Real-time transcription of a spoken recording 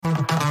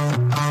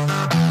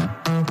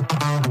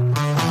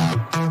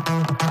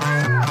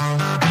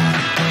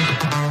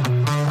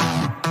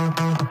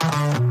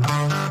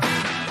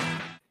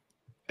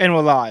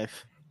we're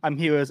live. I'm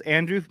here as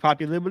Andrew from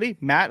Popular Liberty,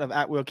 Matt of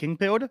At Will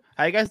Kingfield.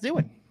 How you guys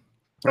doing?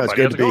 Oh, it's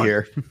good to be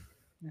here.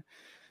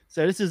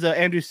 So this is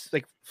Andrew's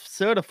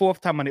third or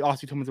fourth time on the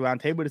Aussie Thomas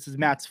Roundtable. This is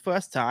Matt's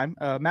first time.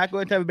 Matt, go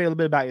ahead and tell everybody a little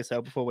bit about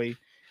yourself before we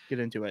get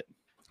into it.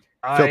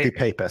 Filthy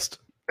papist.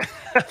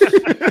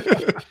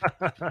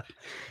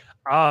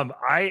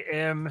 I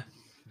am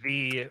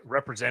the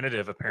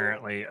representative,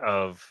 apparently,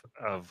 of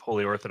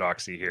Holy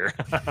Orthodoxy here.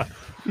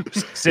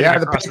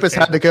 The papists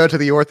had to go to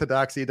the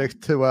Orthodoxy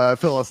to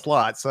fill a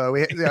slot, so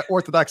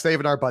Orthodox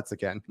saving our butts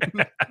again.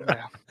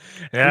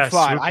 Yeah,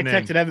 I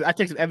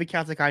texted every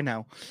Catholic I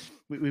know.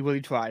 We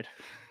really tried.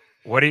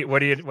 What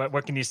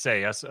can you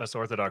say? Us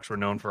Orthodox, we're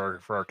known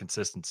for our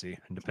consistency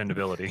and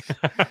dependability.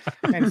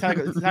 And it's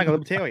like a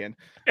libertarian.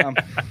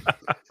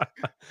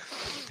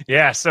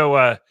 Yeah. So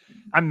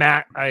I'm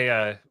Matt.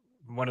 I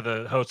one of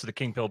the hosts of the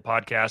Kingfield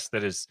podcast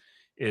that is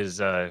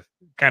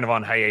kind of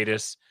on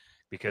hiatus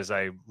because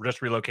I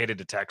just relocated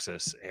to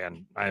Texas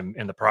and I'm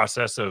in the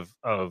process of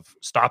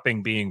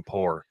stopping being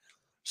poor.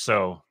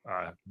 So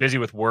busy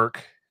with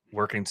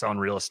working selling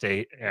real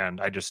estate, and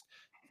I just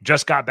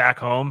got back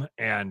home,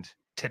 and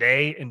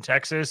today in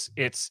Texas,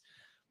 it's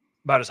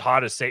about as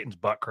hot as Satan's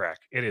butt crack.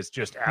 It is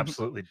just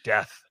absolutely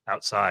death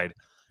outside.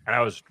 And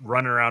I was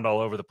running around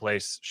all over the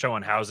place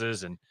showing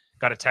houses and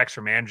got a text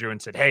from Andrew and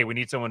said, hey, we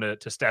need someone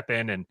to step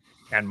in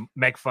and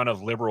make fun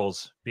of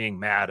liberals being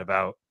mad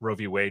about Roe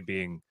v. Wade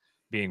being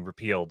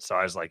repealed. So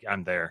I was like,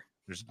 I'm there.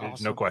 There's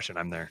no question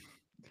I'm there.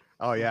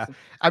 Oh, yeah.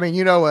 I mean,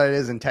 you know what it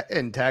is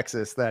in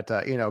Texas that,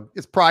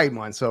 it's Pride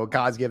Month. So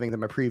God's giving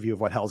them a preview of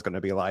what hell's going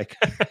to be like.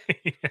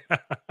 Yeah.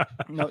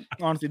 No,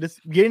 honestly,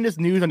 getting this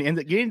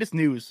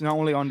news not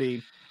only on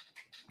the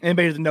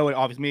anybody who doesn't know it,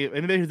 obviously,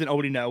 anybody who doesn't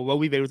already know, Roe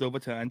v. Wade was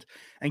overturned,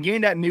 and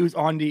getting that news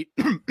on the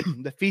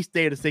the feast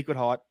day of the Sacred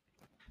Heart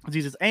of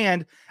Jesus,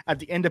 and at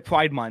the end of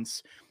Pride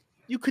months,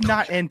 you could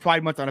not end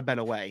Pride month on a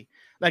better way.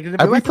 Like,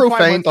 have we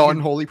profaned on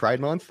Holy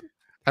Pride Month?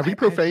 Have we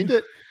profaned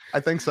it? I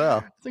think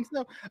so.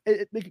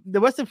 The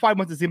rest of 5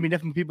 months is gonna be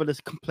different people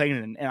just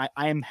complaining, and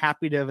I am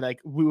happy to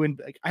ruin.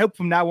 I hope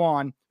from now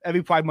on,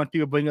 every 5 month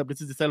people bring up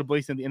this is the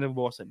celebration of the end of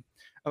abortion,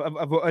 of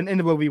end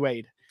of Roe v.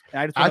 Wade. And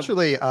I just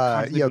actually,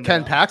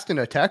 Ken Paxton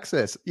of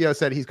Texas,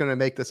 said he's going to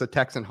make this a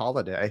Texan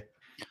holiday.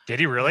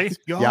 Did he really?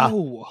 Yeah.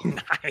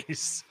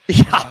 Nice.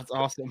 Yeah, that's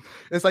awesome.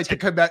 It's like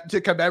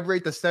to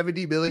commemorate the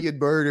 70 million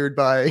murdered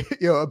by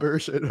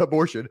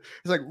abortion.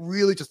 It's like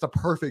really just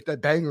a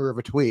banger of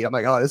a tweet. I'm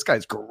like, oh, this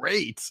guy's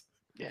great.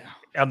 Yeah.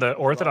 On the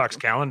Orthodox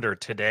calendar,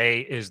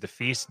 today is the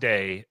feast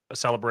day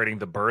celebrating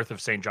the birth of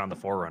St. John the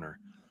Forerunner,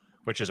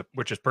 which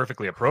is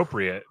perfectly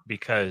appropriate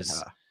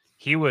because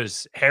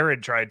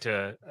Herod tried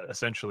to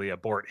essentially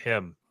abort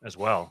him as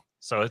well.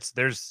 So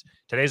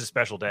today's a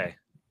special day.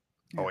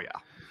 Oh yeah.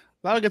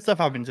 A lot of good stuff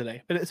happened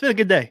today, but it's been a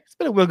good day. It's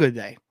been a real good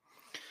day.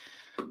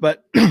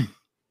 But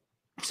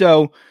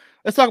so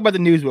let's talk about the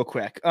news real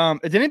quick.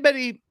 Is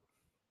anybody,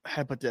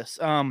 how to put this?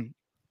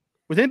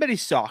 Was anybody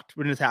shocked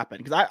when this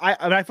happened? Because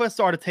when I first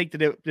started to take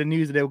the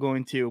news that they were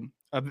going to,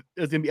 it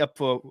was going to be up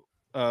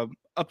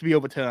to be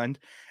overturned,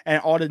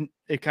 and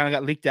it kind of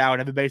got leaked out.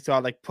 Everybody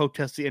started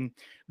protesting and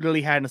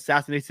literally had an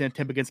assassination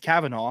attempt against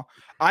Kavanaugh.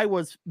 I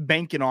was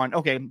banking on,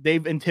 okay,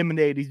 they've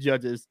intimidated these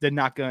judges. They're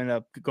not going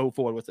to go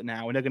forward with it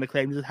now, and they're going to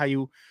claim this is how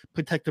you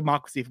protect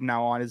democracy from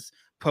now on, is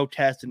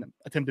protests and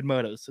attempted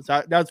murders. So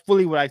that was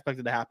fully what I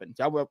expected to happen.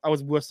 So I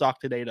was more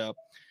shocked today to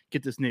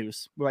get this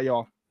news. What about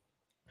y'all?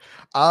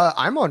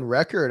 I'm on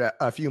record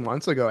a few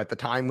months ago at the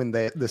time when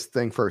this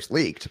thing first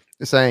leaked,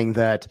 saying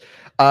that,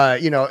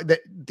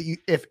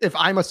 if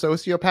I'm a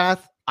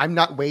sociopath, I'm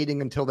not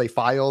waiting until they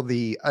file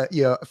the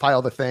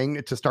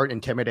thing to start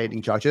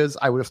intimidating judges.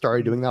 I would have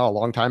started doing that a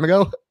long time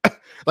ago.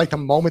 Like the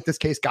moment this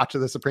case got to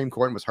the Supreme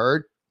Court and was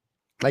heard,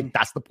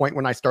 that's the point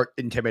when I start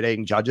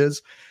intimidating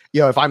judges.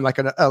 If I'm like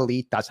an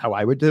elite, that's how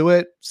I would do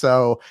it.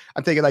 So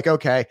I'm thinking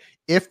okay,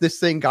 if this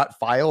thing got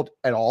filed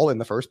at all in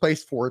the first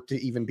place for it to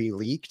even be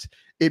leaked,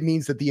 it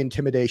means that the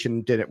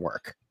intimidation didn't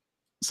work.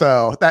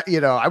 So that,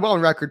 I went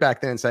on record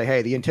back then and say,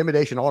 hey, the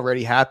intimidation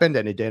already happened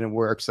and it didn't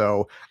work.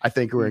 So I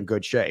think we're in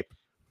good shape.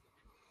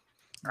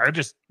 I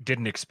just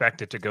didn't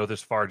expect it to go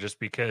this far just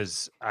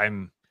because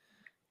I'm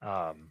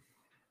not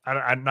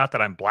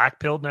that I'm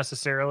black-pilled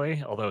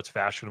necessarily, although it's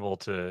fashionable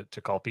to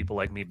call people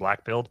like me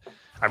black-pilled.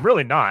 I'm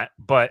really not.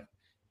 But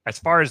as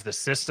far as the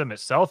system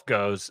itself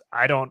goes,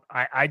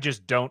 I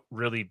just don't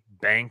really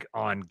bank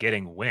on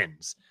getting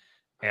wins.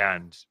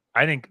 And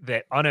I think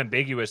that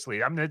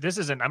unambiguously, I'm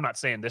not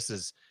saying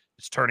it's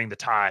turning the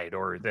tide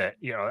or that,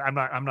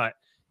 I'm not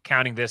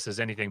counting this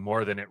as anything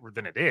more than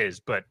it is,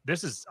 but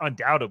this is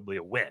undoubtedly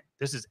a win.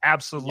 This is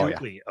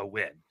absolutely a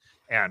win.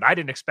 And I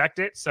didn't expect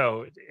it.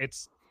 So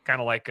it's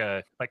kind of like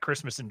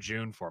Christmas in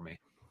June for me.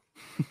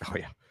 Oh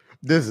yeah.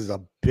 This is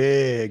a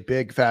big,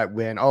 big fat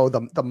win. Oh,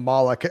 the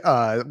Moloch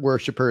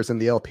worshippers in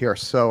the LP are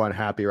so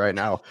unhappy right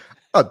now.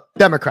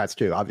 Democrats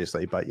too,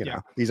 obviously, but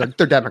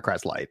they're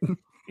Democrats light.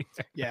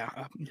 Yeah.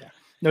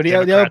 No, the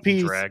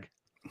LPs.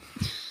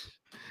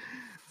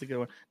 a good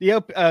one.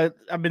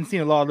 I've been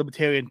seeing a lot of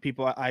libertarian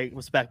people I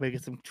respect making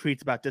some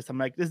tweets about this. I'm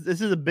like,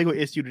 this is a bigger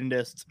issue than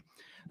this.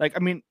 Like, I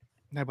mean,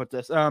 how about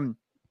this? A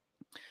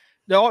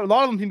lot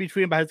of them can be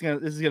treated by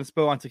this is gonna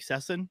spur on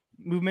succession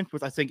movement,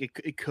 which I think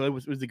it could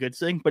was a good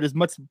thing. But there's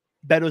much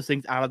better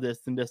things out of this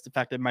than just the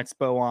fact that it might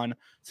spur on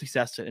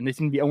succession. And they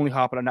seem to be only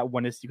harping on that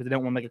one issue because they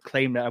don't want to make a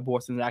claim that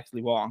abortion is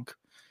actually wrong.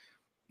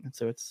 And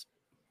so it's.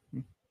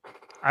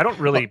 I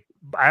haven't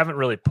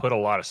really put a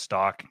lot of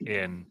stock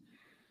in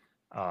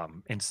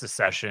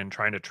secession,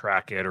 trying to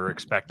track it or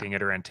expecting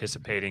it or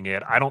anticipating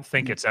it. I don't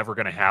think it's ever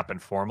going to happen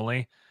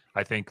formally.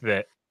 I think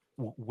that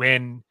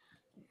when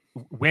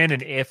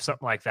and if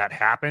something like that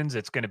happens,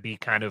 it's going to be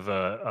kind of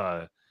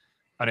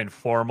an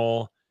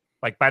informal,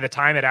 like by the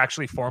time it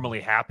actually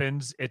formally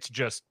happens, it's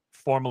just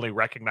formally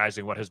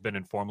recognizing what has been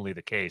informally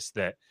the case,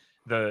 that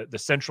the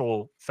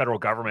central federal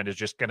government is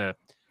just going to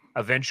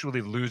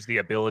eventually lose the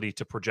ability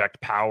to project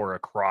power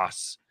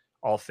across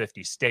all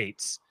 50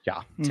 states.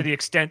 Yeah. To the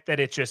extent that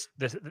it just,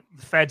 the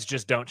feds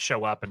just don't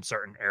show up in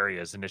certain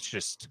areas. And it's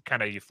just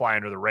kind of, you fly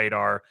under the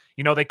radar.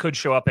 You know, they could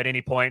show up at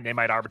any point. They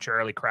might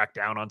arbitrarily crack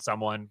down on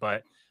someone,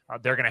 but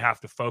they're going to have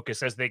to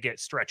focus as they get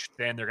stretched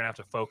thin. They're going to have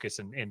to focus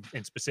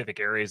in specific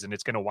areas. And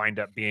it's going to wind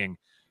up being,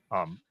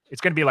 it's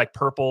going to be like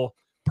purple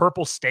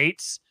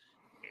states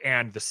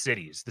and the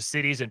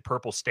cities and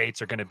purple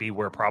states are going to be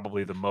where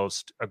probably the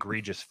most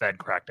egregious Fed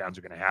crackdowns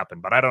are going to happen.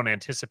 But I don't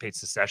anticipate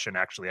secession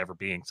actually ever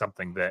being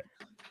something that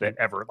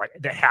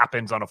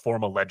happens on a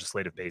formal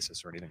legislative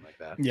basis or anything like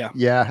that.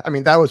 Yeah. I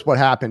mean, that was what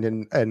happened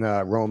in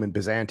Rome and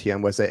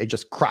Byzantium, was that it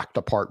just cracked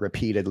apart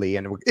repeatedly,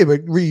 and it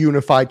would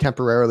reunify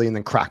temporarily and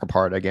then crack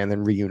apart again,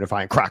 then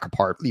reunify and crack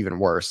apart even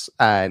worse.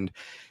 And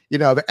they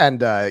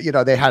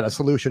had a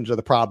solution to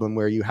the problem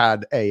where you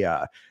had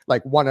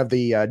like one of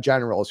the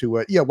generals who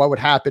would, what would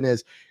happen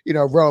is,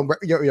 Rome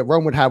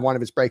would have one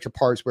of its breaks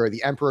apart where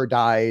the emperor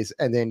dies,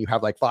 and then you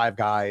have like 5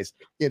 guys,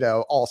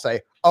 all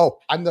say, "Oh,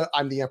 I'm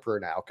the emperor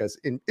now," because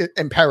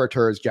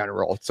imperator is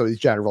general. So these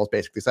generals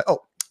basically say, "Oh,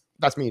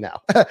 that's me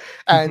now."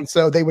 And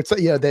so they would say,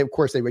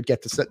 they would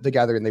get to sit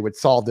together and they would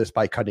solve this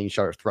by cutting each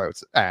other's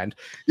throats. And,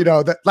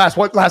 the last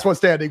one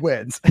standing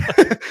wins.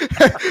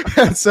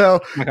 And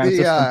so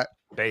I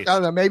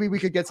don't know, maybe we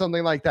could get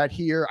something like that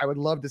here. I would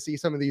love to see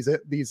some of these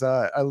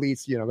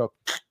elites, go,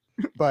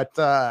 but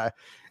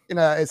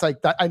it's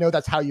like that. I know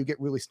that's how you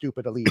get really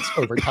stupid elites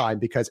over time,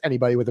 because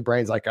anybody with a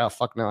brain's like, "Oh,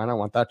 fuck no, I don't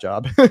want that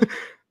job."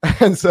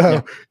 And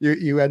so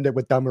you end up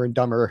with dumber and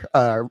dumber,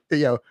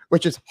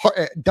 which is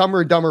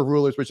dumber and dumber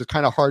rulers, which is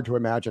kind of hard to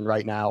imagine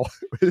right now.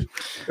 It's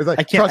like,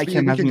 I can't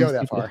imagine we can go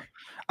that far.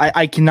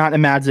 I cannot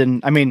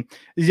imagine. I mean,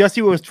 did you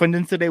see what was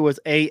trending today was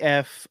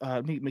AF.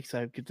 Let me make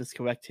sure I get this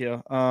correct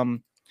here.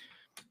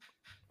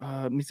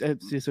 Let me see if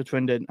it's so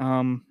trended.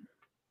 Oh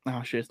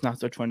shit, it's not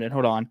so trended.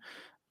 Hold on.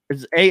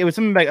 It was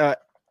something like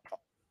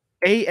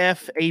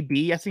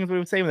AFAB, I think is what it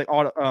was saying. Like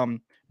all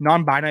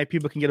non-binary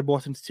people can get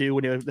abortions too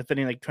when they're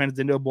defending like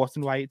transgender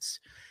abortion rights.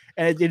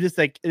 And they're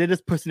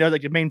just pushing out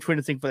like the main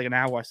trending thing for like an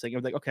hour. I think it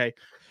was like, okay,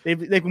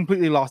 they've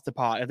completely lost the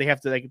plot. They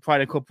have to like try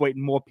to incorporate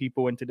more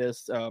people into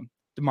this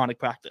demonic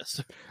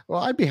practice.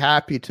 Well, I'd be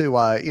happy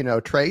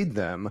to trade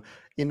them,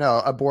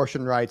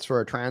 abortion rights for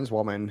a trans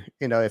woman,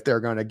 if they're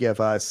going to give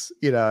us,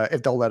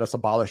 if they'll let us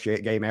abolish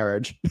gay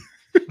marriage.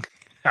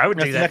 I would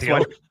do that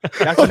deal.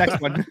 That's the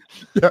next one.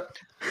 Yeah.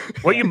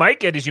 What you might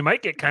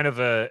get kind of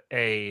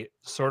a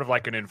sort of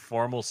like an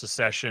informal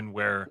secession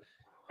where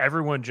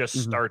everyone just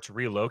starts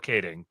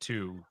relocating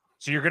to.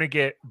 So you're going to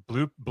get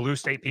blue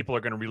state people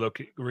are going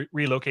to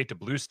relocate to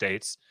blue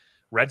states.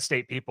 Red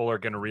state people are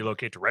going to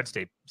relocate to red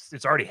state.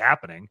 It's already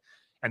happening.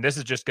 And this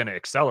is just going to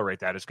accelerate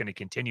that. It's going to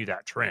continue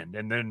that trend.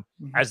 And then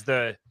as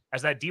that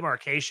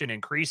demarcation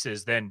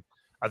increases, then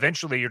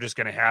eventually you're just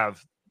going to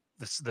have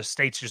the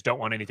states just don't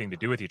want anything to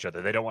do with each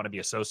other. They don't want to be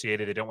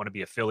associated. They don't want to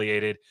be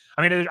affiliated.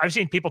 I mean, I've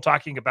seen people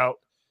talking about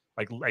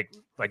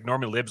like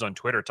Norman Libs on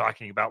Twitter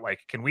talking about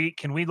like, can we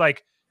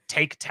like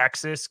take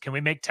Texas? Can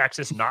we make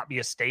Texas not be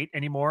a state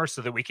anymore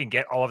so that we can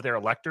get all of their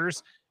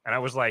electors? And I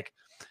was like,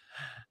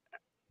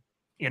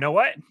 you know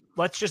what?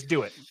 Let's just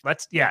do it.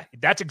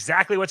 That's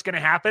exactly what's going to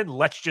happen.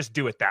 Let's just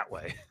do it that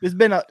way.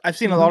 I've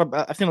seen a lot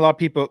of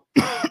people,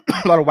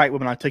 a lot of white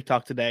women on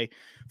TikTok today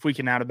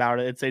freaking out about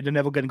it and say they're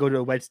never going to go to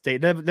a red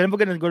state. They're never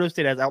going to go to a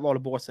state that has outlawed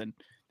abortion.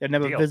 They'll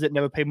never visit,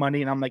 never pay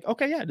money. And I'm like,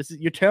 okay, yeah,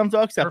 your terms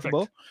are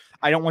acceptable. Perfect.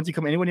 I don't want you to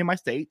come anywhere near my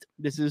state.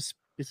 This is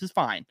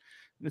fine.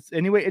 It's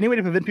anyway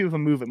to prevent people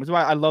from moving. Which is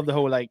why I love the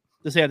whole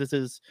this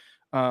is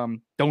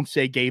don't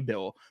say gay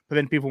bill,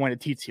 prevent people from wanting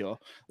to teach here.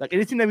 Like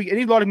anything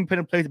any law that can put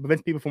in place that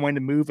prevents people from wanting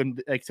to move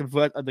and like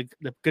subvert the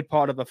good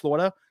part of the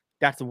Florida,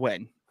 that's a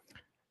win.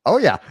 Oh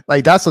yeah,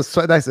 like that's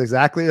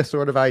exactly the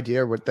sort of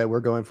idea that we're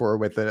going for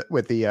with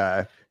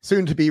the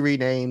soon to be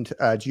renamed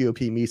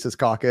GOP Mises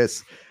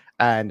Caucus.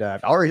 And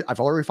I've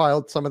already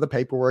filed some of the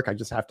paperwork. I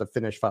just have to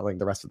finish filing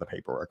the rest of the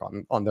paperwork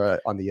on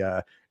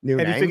the new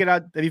name. Have you figured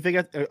out,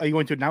 are you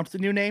going to announce the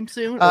new name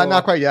soon?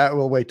 Not quite yet.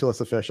 We'll wait till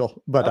it's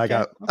official, but I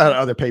got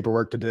other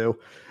paperwork to do.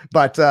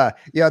 But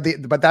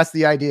but that's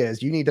the idea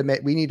is we need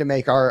to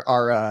make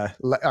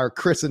our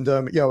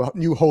Christendom,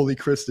 new holy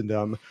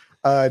Christendom,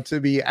 to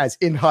be as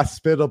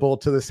inhospitable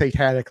to the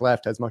satanic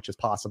left as much as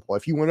possible.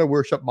 If you want to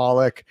worship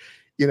Moloch,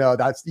 you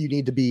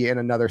need to be in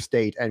another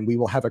state, and we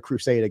will have a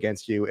crusade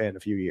against you in a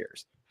few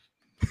years.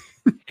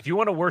 If you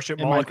want to worship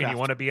Moloch and you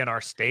want to be in our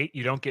state,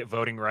 you don't get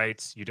voting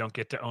rights. You don't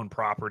get to own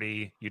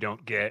property. You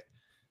don't get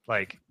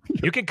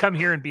you can come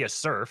here and be a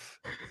serf.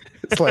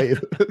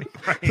 Slave.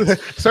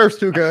 Serfs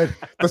too good.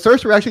 The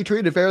serfs were actually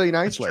treated fairly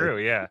nicely. That's true,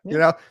 yeah.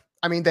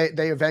 I mean,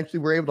 they eventually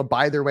were able to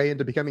buy their way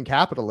into becoming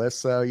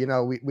capitalists. So, we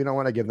don't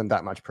want to give them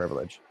that much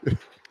privilege.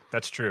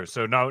 That's true.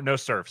 So no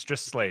serfs,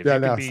 just slaves.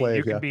 Yeah,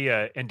 you can be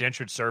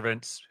indentured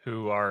servants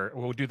who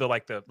will do the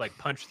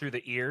punch through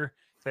the ear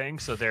thing.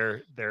 So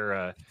they're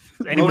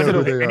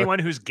anyone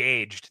who's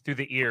gauged through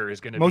the ear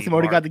is going to be. Most of them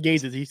already got the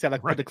gauges. He said,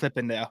 put the clip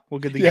in there. We're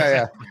good to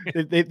go.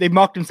 Yeah. They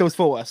marked themselves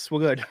for us.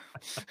 We're good.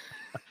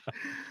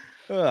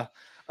 So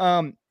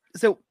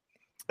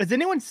has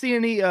anyone seen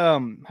any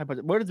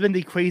what has been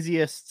the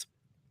craziest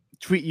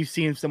tweet you've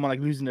seen of someone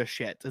losing their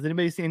shit? Has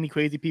anybody seen any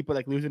crazy people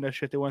losing their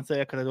shit they want to say?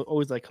 Because it's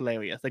always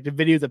hilarious. The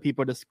videos of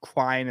people just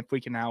crying and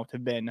freaking out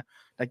have been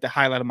the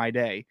highlight of my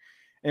day.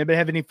 Anybody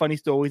have any funny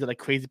stories of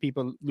crazy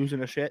people losing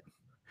their shit?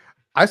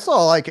 I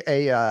saw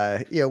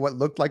what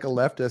looked like a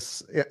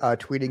leftist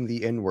tweeting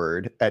the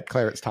N-word at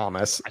Clarence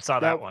Thomas. I saw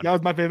that one. That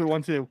was my favorite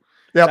one too.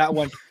 Yep. That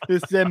one.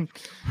 This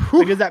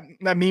because that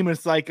meme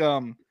was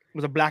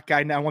was a black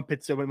guy. Now one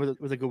picture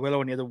was a gorilla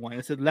on the other one.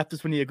 It said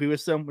leftists when you agree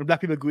with some. When black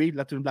people agree,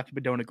 leftists when black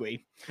people don't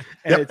agree.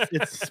 And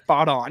it's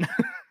spot on.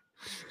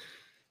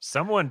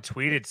 Someone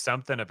tweeted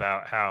something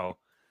about how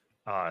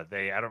I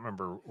don't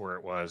remember where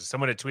it was.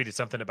 Someone had tweeted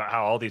something about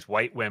how all these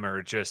white women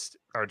are just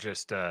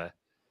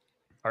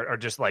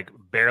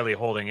barely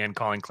holding in,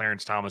 calling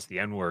Clarence Thomas the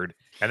N-word.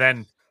 And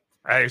then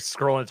I was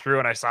scrolling through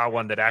and I saw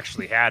one that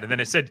actually had, and then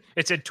it said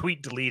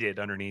tweet deleted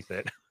underneath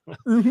it.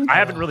 I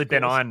haven't really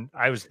been on.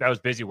 I was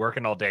busy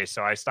working all day,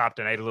 so I stopped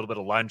and ate a little bit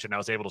of lunch, and I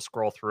was able to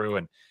scroll through,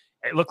 and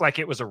it looked like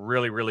it was a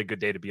really, really good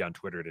day to be on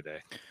Twitter today.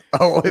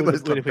 Oh, it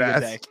was the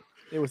best.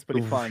 It was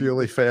pretty fun.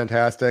 Really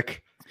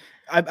fantastic.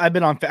 I've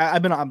been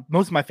on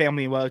most of my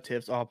family and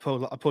relatives are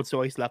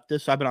pro-choice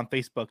leftists, so I've been on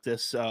Facebook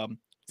this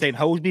saying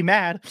hoes be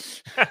mad.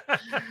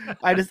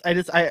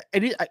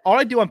 All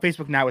I do on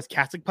Facebook now is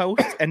Catholic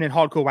posts and then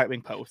hardcore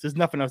right-wing posts. There's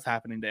nothing else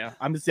happening there.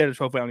 I'm just there to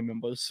troll family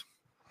members.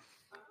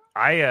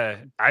 I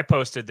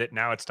posted that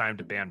now it's time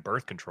to ban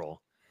birth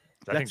control.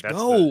 Let's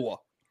go.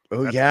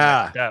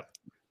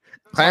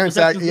 Clarence,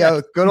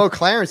 good old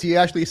Clarence, he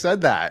actually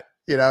said that.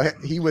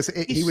 He was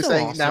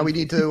saying awesome. Now we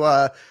need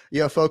to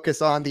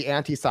focus on the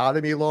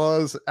anti-sodomy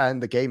laws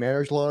and the gay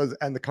marriage laws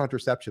and the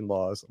contraception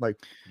laws. I'm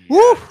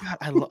woo!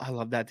 God, I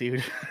love that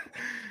dude.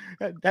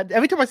 That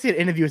every time I see an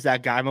interview with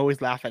that guy, I'm always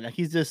laughing.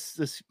 He's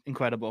just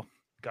incredible.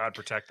 God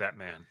protect that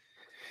man.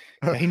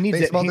 Yeah, he needs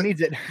it. He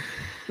needs it.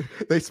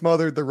 They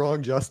smothered the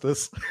wrong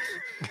justice.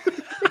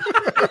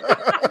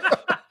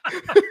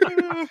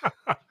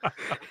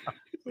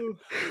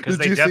 Because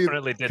they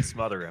definitely did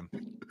smother him.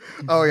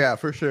 Oh yeah,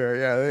 for sure.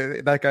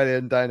 Yeah, that guy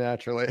didn't die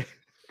naturally.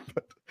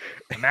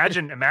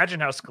 Imagine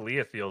how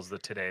Scalia feels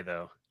today,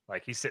 though.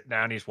 He's sitting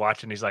down, he's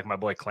watching, he's like, my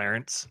boy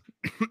Clarence.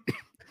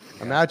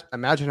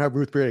 Imagine how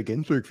Ruth Bader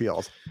Ginsburg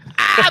feels.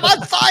 I'm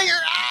on fire!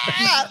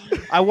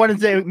 I want to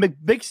say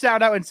big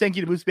shout out and thank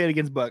you to Ruth Bader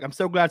Ginsburg. I'm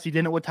so glad she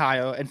didn't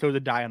retire and throw the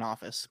die in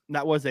office.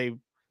 That was a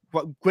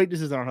great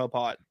decision on her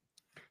part.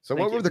 So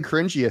what were the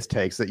cringiest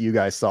takes that you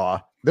guys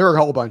saw? There were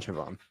a whole bunch of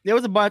them. There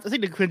was a bunch. I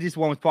think the cringiest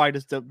one was probably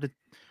just I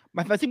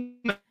think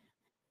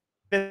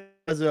it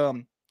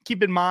was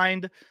keep in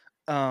mind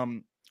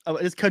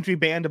this country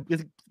banned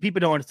people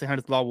don't understand how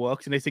this law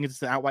works and they think it's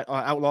just an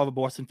outlaw of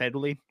abortion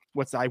federally.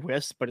 What's I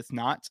wish, but it's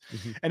not.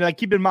 Mm-hmm. And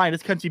keep in mind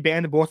this country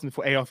banned abortion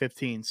for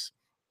AR-15s.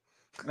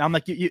 And I'm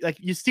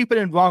you're stupid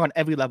and wrong on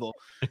every level.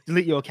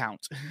 Delete your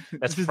account.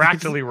 That's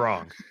fractally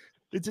wrong.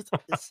 It's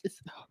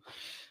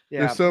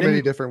yeah. There's so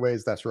many different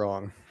ways that's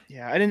wrong.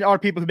 Yeah, and then there are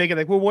people who make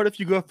it well, what if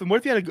you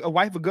had a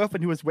wife or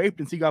girlfriend who was raped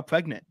and she got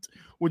pregnant?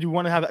 Would you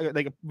want to have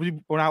would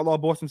you want to outlaw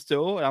abortion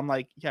still? And I'm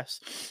like, yes.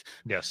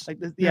 Yes.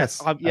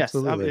 Yes.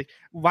 Absolutely.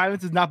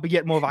 Violence does not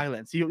beget more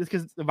violence. It's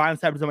because the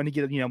violence happens when you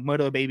get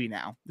murder a baby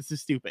now. This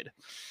is stupid.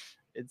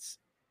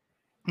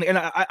 And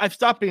I've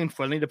stopped being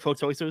friendly to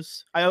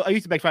pro-choicers. I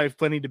used to make fun of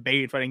friendly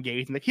debate and try to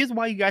engage. And here's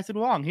why you guys did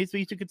wrong. Here's what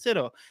you should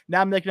consider.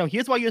 Now I'm like, no,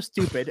 here's why you're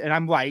stupid, and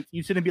I'm right.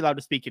 You shouldn't be allowed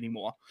to speak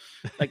anymore.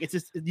 It's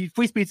just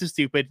free speech is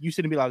stupid. You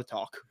shouldn't be allowed to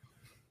talk.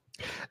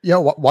 Yeah,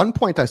 one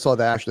point I saw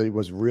that actually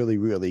was really,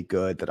 really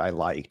good that I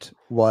liked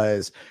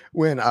was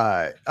when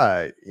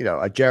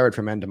Jared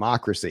from End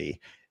Democracy,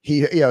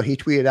 he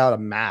tweeted out a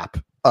map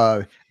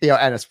and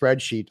a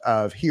spreadsheet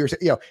of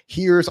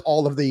here's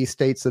all of the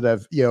states that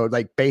have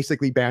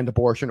basically banned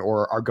abortion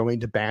or are going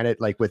to ban it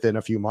within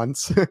a few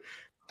months.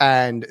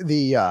 And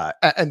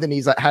and then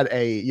he's had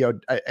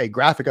a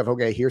graphic of,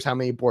 okay, here's how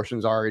many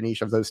abortions are in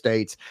each of those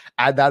states.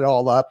 Add that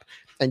all up,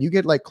 and you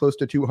get like close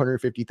to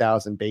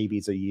 250,000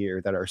 babies a year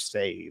that are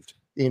saved,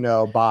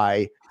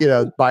 by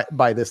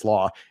this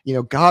law.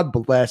 God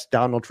bless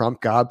Donald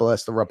Trump. God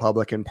bless the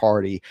Republican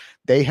Party.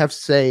 They have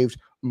saved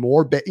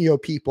more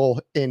people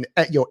in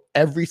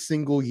every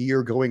single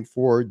year going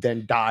forward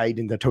than died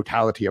in the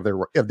totality of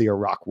the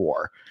Iraq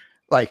War.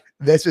 Like,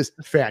 this is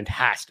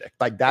fantastic.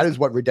 Like, that is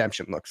what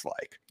redemption looks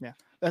like. Yeah.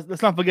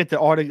 Let's not forget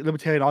all the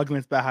libertarian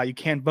arguments about how you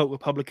can't vote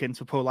Republicans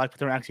for pro-life, but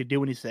don't actually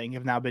do anything,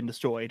 have now been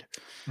destroyed.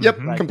 Yep,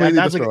 Mhm.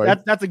 completely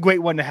destroyed. That's a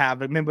great one to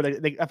have. Remember,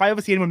 if I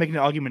ever see anyone making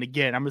an argument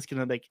again, I'm just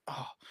gonna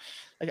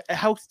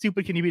how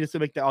stupid can you be to still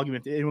make the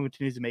argument if anyone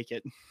continues to make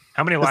it?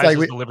 How many lives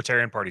has the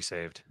Libertarian Party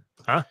saved?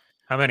 Huh?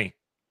 How many?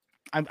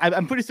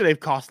 I'm pretty sure they've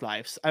cost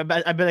lives. I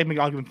bet they make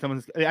an argument for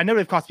someone. I know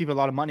they've cost people a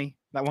lot of money.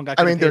 That one guy.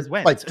 I mean, they're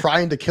like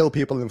trying to kill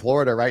people in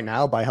Florida right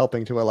now by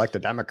helping to elect a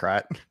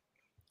Democrat.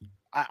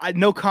 I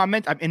no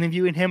comment. I'm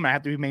interviewing him. I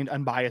have to remain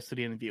unbiased to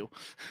the interview.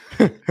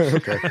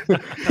 Okay,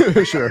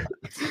 sure.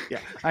 Yeah,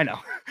 I know.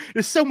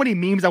 There's so many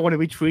memes I want to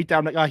retweet that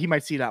I'm like, oh, he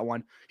might see that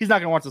one. He's not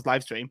gonna watch this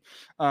live stream,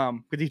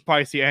 because he's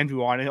probably see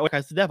Andrew on it. Oh,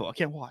 that's the devil. I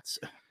can't watch.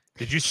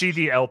 Did you see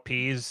the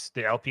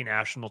LP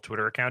National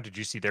Twitter account? Did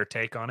you see their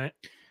take on it?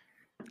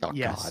 Oh,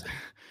 yes. God.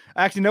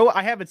 Actually, no,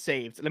 I have it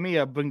saved. Let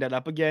me bring that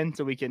up again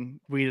so we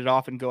can read it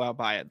off and go out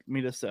by it. Let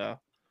me just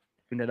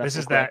bring that up.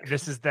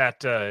 This is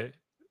that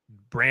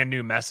brand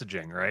new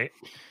messaging, right?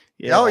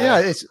 Yeah. Oh yeah,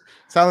 it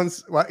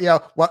sounds. What?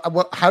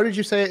 How did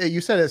you say it?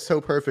 You said it so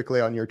perfectly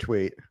on your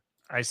tweet.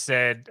 I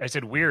said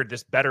weird.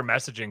 This better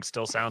messaging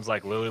still sounds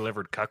like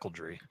lily-livered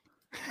cuckoldry.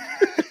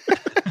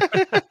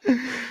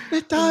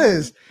 It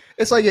does.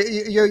 It's like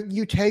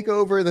you take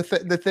over the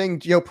thing,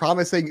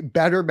 promising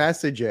better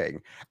messaging,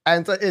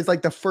 and it's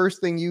like the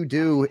first thing you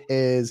do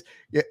is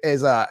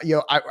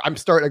I'm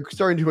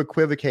starting to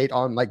equivocate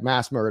on like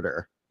mass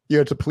murder,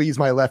 to please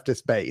my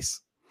leftist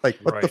base. Like,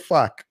 what the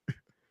fuck?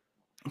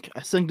 Okay,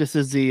 I think this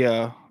is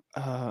the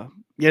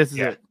this is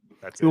it.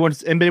 That's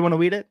it. Anybody want to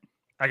read it?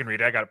 I can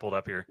read it. I got it pulled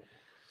up here.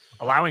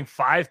 Allowing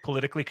 5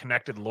 politically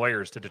connected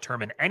lawyers to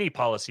determine any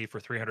policy for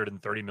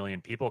 330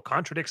 million people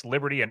contradicts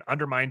liberty and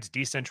undermines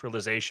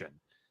decentralization.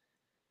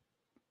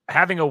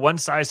 Having a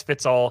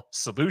one-size-fits-all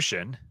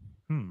solution.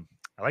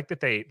 I like that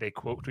they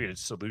quote tweeted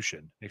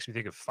solution. Makes me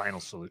think of final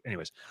solution.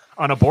 Anyways,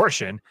 on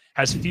abortion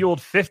has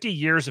fueled 50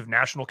 years of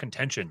national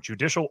contention.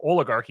 Judicial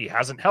oligarchy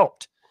hasn't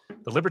helped.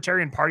 The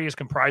Libertarian Party is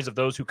comprised of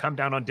those who come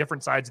down on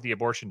different sides of the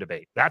abortion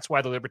debate. That's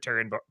why the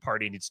Libertarian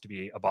Party needs to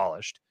be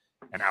abolished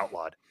and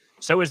outlawed.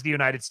 So is the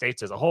United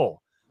States as a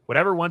whole.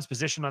 Whatever one's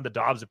position on the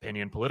Dobbs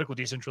opinion, political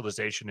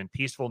decentralization and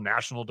peaceful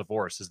national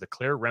divorce is the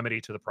clear remedy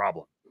to the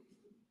problem.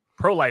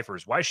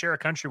 Pro-lifers, why share a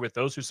country with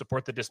those who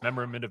support the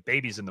dismemberment of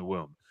babies in the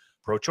womb?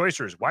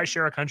 Pro-choicers, why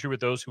share a country with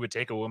those who would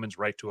take a woman's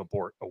right to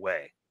abort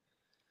away?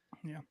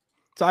 Yeah.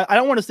 So I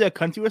don't want to say a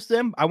country with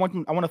them. I want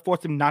to force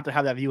them not to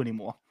have that view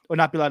anymore, or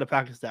not be allowed to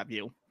practice that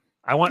view.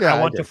 I want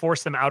to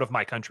force them out of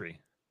my country.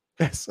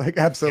 Yes, like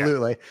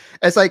absolutely.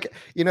 Yeah. It's like,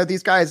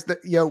 these guys that,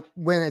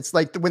 when it's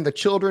like when the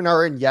children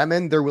are in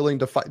Yemen, they're willing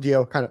to fight,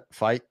 kind of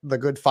fight the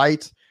good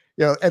fight,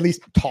 at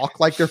least talk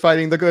like they're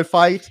fighting the good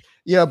fight.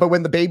 But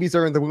when the babies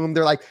are in the womb,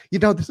 they're like,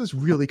 this is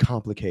really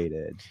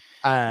complicated.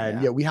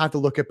 And we have to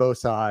look at both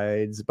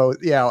sides,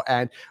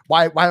 and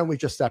why don't we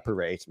just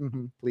separate?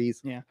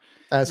 Please. Yeah.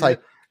 And it's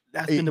like,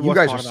 you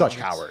guys are such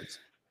cowards.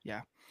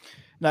 Yeah.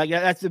 No,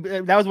 yeah,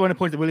 that was one of the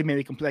points that really made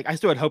me complain. I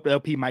still had hope that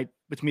LP might,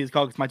 which means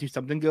caucus might do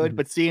something good,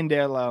 but seeing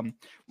their what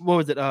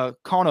was it?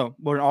 Connor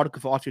wrote an article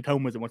for Austria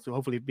Homerism, wants to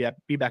hopefully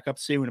be back up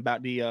soon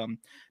about the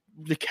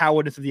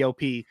cowardice of the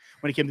LP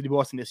when it came to the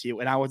divorcing issue.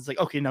 And I was like,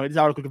 okay, no, this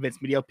article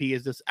convinced me the LP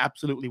is just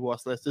absolutely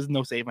worthless. There's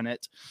no saving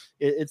it.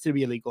 It's to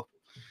be illegal.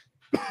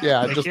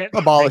 Yeah, just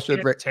abolish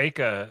it. Take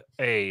a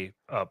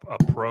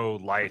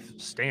pro-life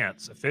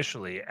stance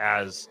officially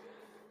as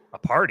a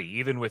party,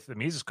 even with the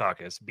Mises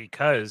Caucus,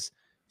 because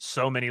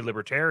so many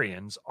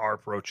libertarians are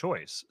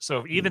pro-choice.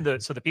 So even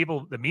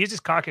the Mises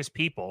Caucus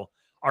people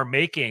are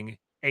making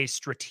a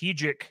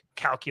strategic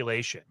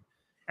calculation,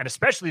 and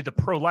especially the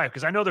pro-life,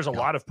 because I know there's a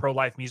lot of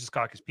pro-life Mises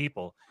Caucus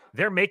people.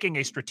 They're making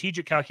a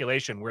strategic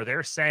calculation where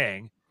they're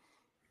saying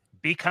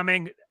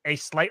becoming a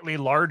slightly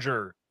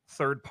larger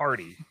third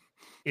party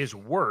is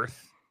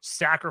worth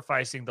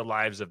sacrificing the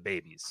lives of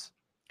babies.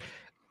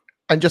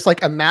 And just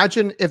like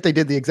imagine if they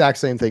did the exact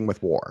same thing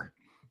with war.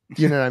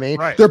 You know what I mean?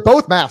 Right. They're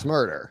both mass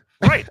murder.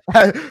 Right.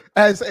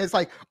 As it's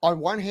like on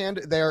one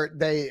hand, they'll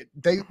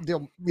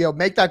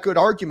make that good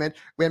argument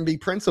when be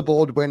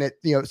principled when it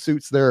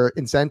suits their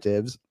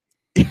incentives.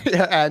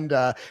 And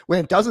when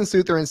it doesn't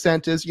suit their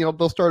incentives,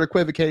 they'll start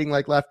equivocating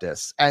like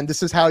leftists. And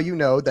this is how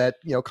that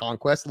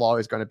conquest law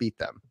is going to beat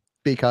them,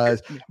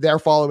 because they're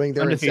following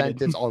their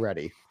incentives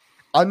already.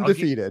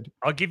 Undefeated.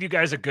 I'll give you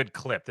guys a good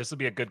clip. This will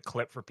be a good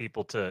clip for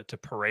people to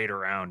parade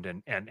around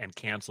and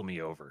cancel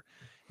me over.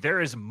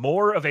 There is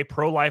more of a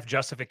pro-life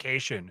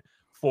justification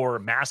for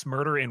mass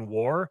murder in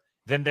war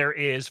than there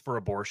is for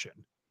abortion.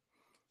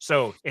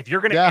 So if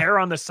you're going to Yeah. err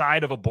on the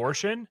side of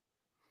abortion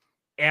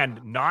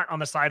and not on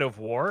the side of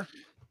war,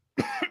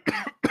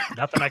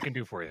 nothing I can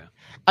do for you.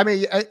 I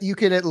mean, you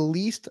could at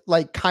least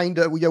like kind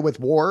of, with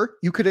war,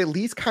 you could at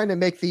least kind of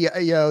make the,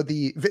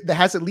 that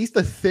has at least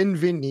a thin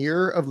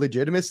veneer of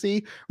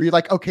legitimacy where you're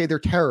like, okay, they're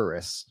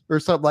terrorists or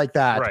something like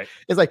that. Right.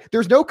 It's like,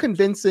 there's no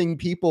convincing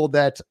people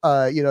that,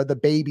 the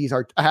babies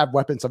have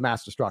weapons of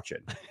mass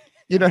destruction.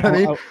 You know what I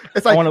mean?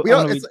 It's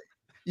like,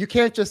 you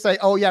can't just say,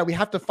 oh yeah, we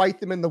have to fight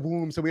them in the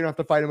womb, so we don't have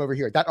to fight them over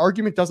here. That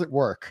argument doesn't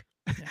work.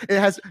 It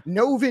has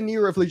no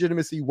veneer of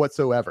legitimacy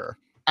whatsoever.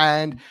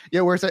 And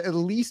whereas at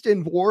least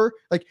in war,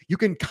 like you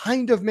can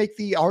kind of make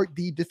the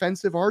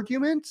defensive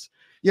argument,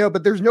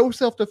 but there's no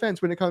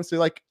self-defense when it comes to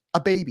like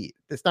a baby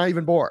that's not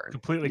even born.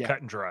 Completely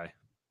cut and dry.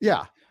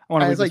 Yeah. I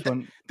want to it's like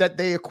that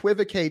they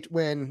equivocate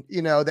when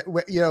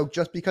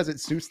just because it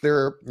suits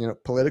their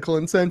political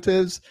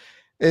incentives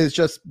is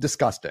just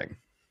disgusting.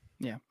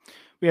 Yeah,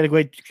 we had a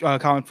great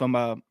comment from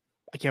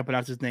I can't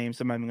pronounce his name,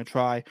 so I'm not even gonna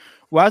try.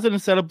 Rather than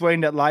celebrating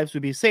that lives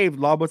would be saved,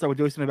 lawbirds are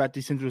rejoicing about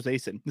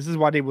decentralization. This is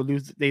why they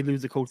lose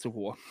the coast of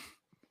war.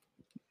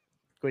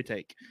 Great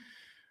take.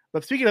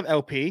 But speaking of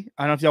LP,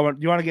 I don't know if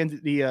you want to get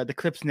into the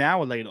clips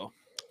now or later.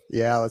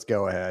 Yeah, let's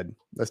go ahead.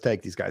 Let's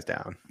take these guys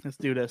down. Let's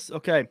do this.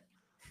 Okay.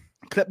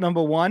 Clip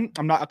number 1.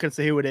 I'm not gonna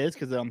say who it is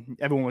because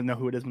everyone will know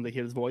who it is when they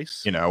hear his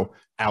voice.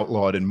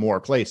 Outlawed in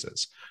more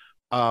places.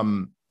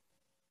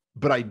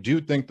 But I do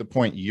think the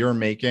point you're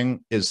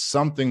making is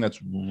something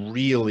that's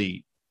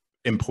really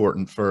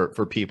important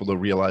for people to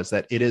realize,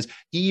 that it is,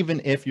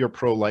 even if you're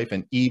pro-life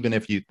and even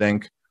if you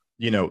think,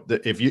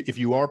 that if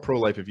you are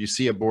pro-life, if you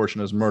see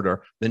abortion as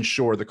murder, then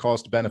sure, the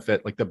cost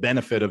benefit, like the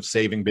benefit of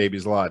saving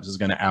babies' lives is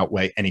going to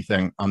outweigh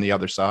anything on the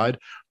other side.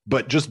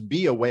 But just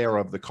be aware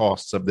of the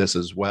costs of this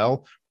as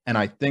well. And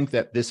I think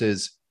that this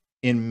is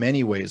in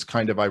many ways,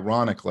 kind of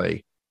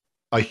ironically,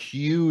 a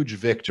huge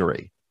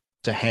victory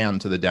to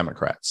hand to the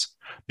Democrats.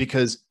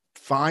 Because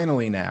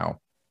finally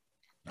now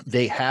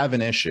they have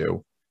an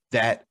issue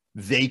that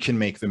they can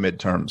make the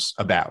midterms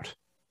about.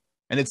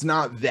 And it's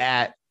not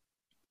that,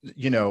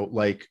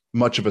 like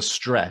much of a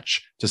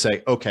stretch to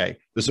say, okay,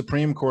 the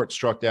Supreme Court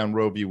struck down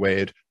Roe v.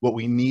 Wade. What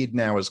we need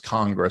now is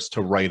Congress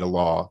to write a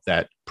law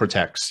that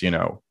protects,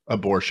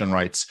 abortion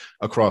rights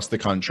across the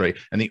country.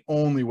 And the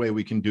only way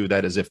we can do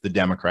that is if the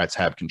Democrats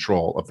have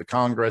control of the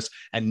Congress.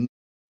 And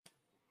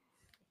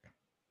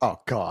oh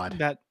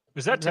God,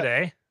 was that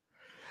today?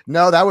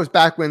 No, that was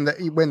back when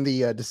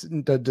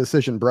the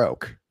decision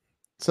broke.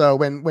 So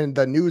when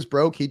the news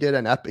broke, he did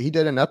an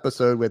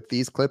episode with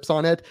these clips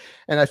on it,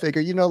 and I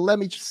figured, let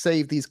me just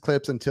save these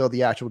clips until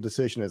the actual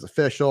decision is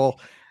official,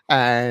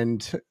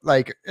 and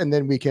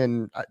then we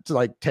can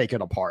take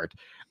it apart.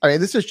 I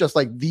mean, this is just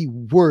like the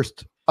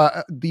worst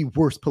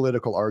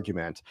political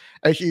argument.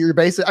 Actually,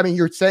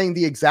 you're saying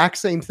the exact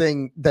same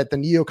thing that the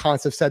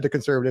neocons have said to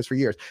conservatives for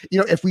years.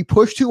 If we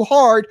push too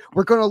hard,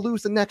 we're going to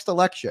lose the next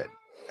election.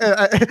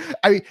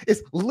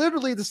 It's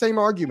literally the same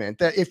argument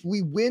that if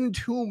we win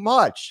too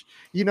much,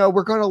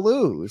 we're going to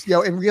lose.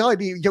 In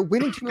reality,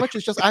 winning too much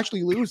is just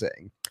actually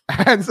losing.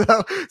 And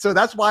so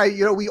that's why,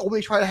 we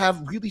only try to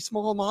have really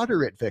small,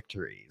 moderate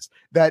victories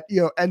that,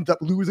 end up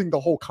losing the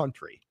whole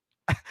country.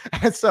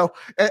 And so,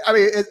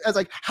 it's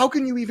like, how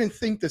can you even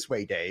think this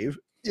way, Dave?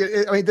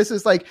 This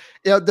is like,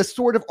 the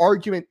sort of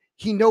argument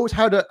he knows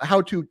how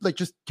to like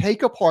just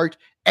take apart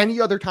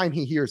any other time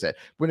he hears it.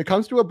 When it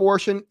comes to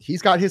abortion,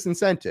 he's got his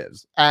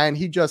incentives, and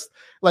he just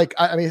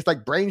it's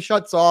like brain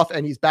shuts off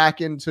and he's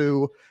back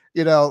into,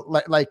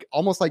 like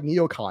almost like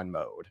neocon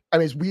mode.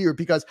 It's weird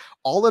because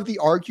all of the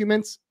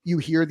arguments you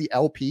hear the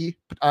LP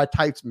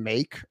types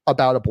make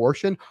about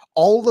abortion,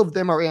 all of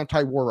them are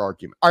anti-war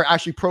arguments, are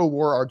actually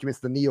pro-war arguments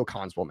the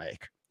neocons will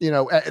make.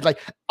 Like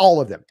all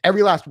of them,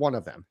 every last one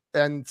of them.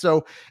 And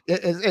so,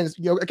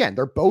 again,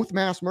 they're both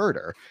mass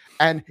murder.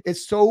 And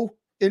it's so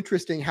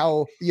interesting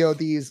how,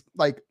 these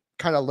like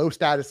kind of low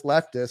status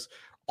leftists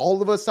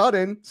all of a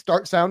sudden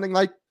start sounding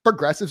like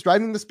progressives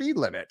driving the speed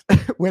limit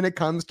when it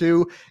comes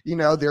to,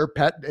 their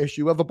pet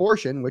issue of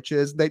abortion, which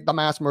is the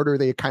mass murder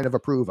they kind of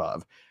approve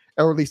of,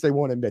 or at least they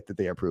won't admit that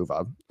they approve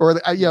of. Or,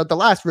 the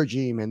last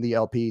regime in the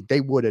LP,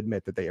 they would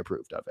admit that they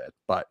approved of it.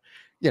 But,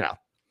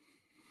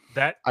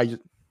 that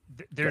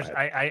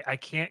I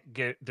can't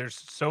get, there's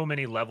so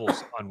many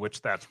levels on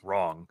which that's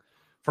wrong.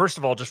 First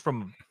of all, just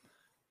from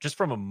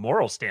a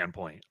moral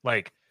standpoint,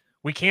 like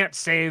we can't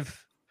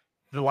save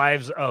the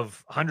lives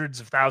of hundreds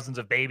of thousands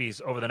of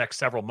babies over the next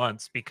several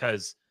months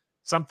because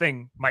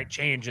something might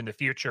change in the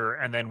future,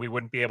 and then we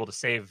wouldn't be able to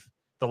save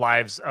the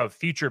lives of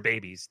future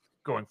babies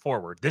going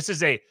forward. This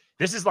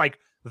is like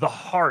the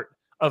heart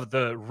of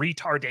the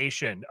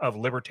retardation of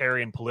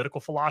libertarian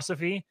political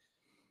philosophy,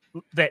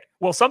 that,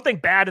 well, something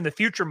bad in the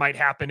future might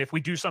happen if we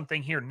do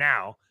something here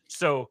now.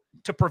 So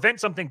to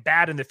prevent something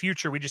bad in the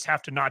future, we just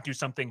have to not do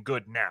something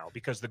good now,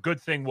 because the good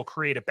thing will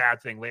create a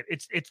bad thing later.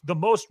 It's the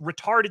most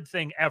retarded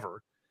thing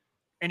ever.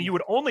 And you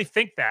would only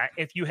think that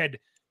if you had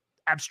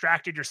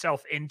abstracted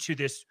yourself into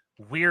this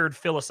weird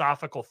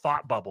philosophical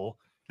thought bubble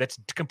that's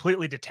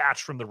completely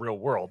detached from the real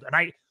world.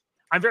 And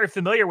I'm very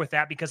familiar with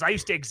that because I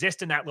used to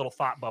exist in that little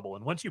thought bubble.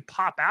 And once you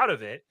pop out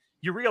of it,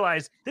 you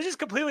realize this is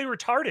completely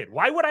retarded.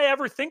 Why would I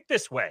ever think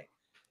this way?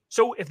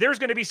 So if there's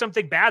going to be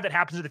something bad that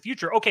happens in the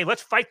future, okay,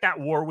 let's fight that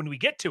war when we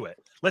get to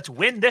it. Let's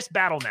win this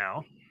battle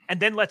now, and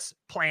then let's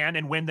plan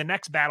and win the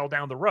next battle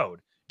down the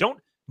road. Don't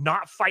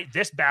not fight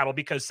this battle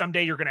because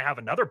someday you're going to have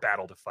another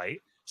battle to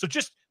fight. So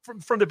just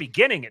from the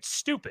beginning, it's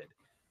stupid.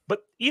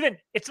 But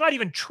it's not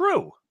even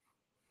true.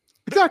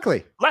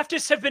 Exactly.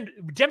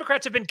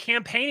 Democrats have been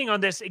campaigning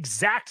on this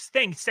exact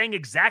thing, saying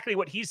exactly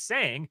what he's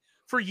saying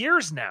for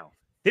years now.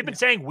 They've been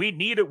saying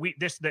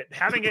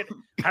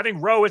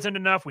having Roe isn't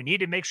enough. We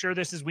need to make sure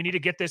we need to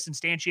get this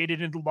instantiated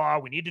into law.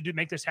 We need to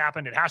make this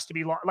happen. It has to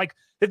be law. Like,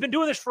 they've been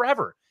doing this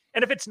forever.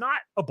 And if it's not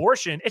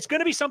abortion, it's going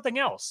to be something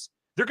else.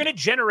 They're going to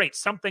generate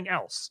something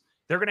else.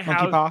 They're going to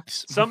have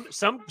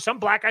some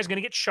black guy's going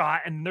to get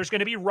shot, and there's going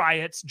to be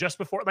riots just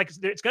before. Like,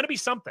 it's going to be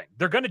something.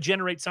 They're going to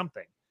generate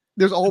something.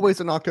 There's always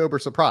an October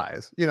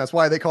surprise. That's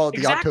why they call it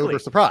the October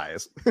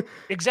surprise.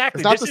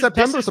 Exactly. It's not the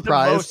September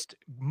surprise. The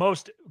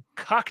most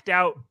cucked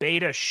out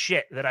beta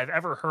shit that I've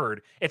ever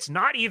heard. It's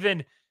not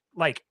even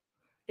like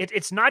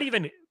it's not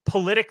even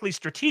politically,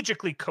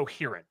 strategically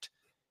coherent.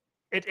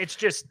 It's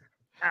just.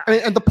 I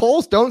mean, and the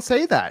polls don't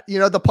say that.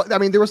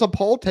 There was a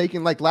poll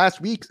taken like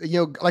last week.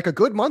 Like a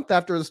good month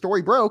after the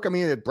story broke. I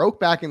mean, it broke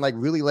back in like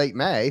really late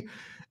May.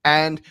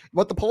 And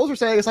what the polls are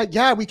saying is like,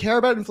 yeah, we care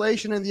about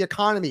inflation and the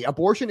economy.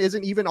 Abortion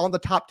isn't even on the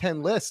top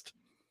 10 list.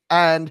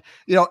 And,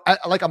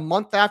 like a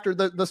month after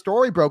the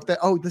story broke that,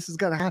 oh, this is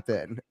going to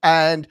happen.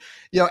 And,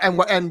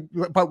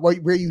 but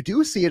where you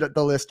do see it at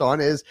the list on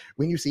is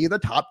when you see the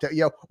top 10,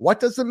 what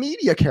does the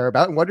media care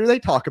about? And what do they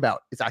talk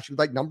about? It's actually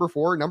like number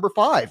 4, number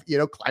 5,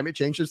 climate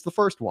change is the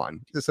first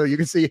one. So you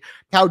can see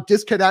how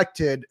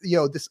disconnected,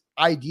 this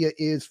idea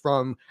is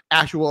from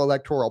actual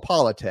electoral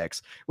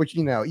politics, which,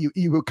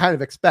 you would kind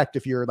of expect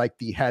if you're like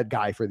the head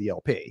guy for the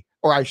LP,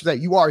 or I should say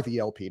you are the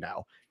LP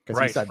now.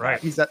 Right,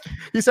 he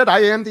said, I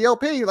am the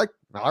LP. You're like,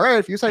 all right,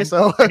 if you say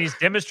so. And he's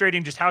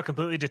demonstrating just how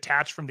completely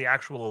detached from the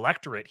actual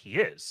electorate he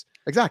is.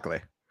 Exactly.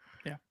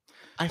 Yeah.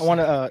 I want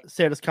to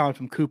say this comment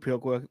from Cooper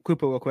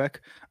real quick.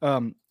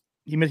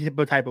 He made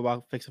a typo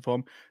about fix it for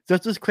him.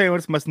 Justice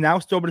Clarence must now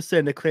storm the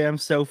Senate, declare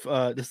himself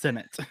the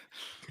Senate.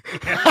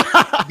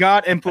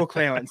 God Emperor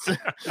Clarence.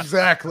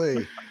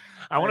 Exactly.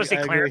 I want to see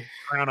Clarence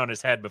crown on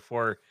his head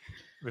before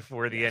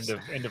the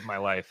end of my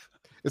life.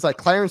 It's like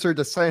Clarence or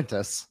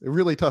DeSantis. A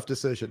really tough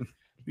decision.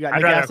 We got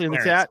Nick Astley in the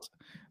chat.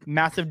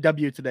 Massive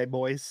W today,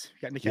 boys.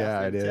 We got Nick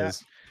Astley in the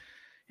chat.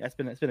 Yeah,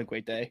 it's been a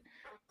great day.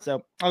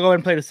 So I'll go ahead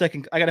and play the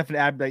second. I got enough to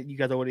add that you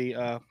guys already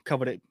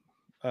covered it.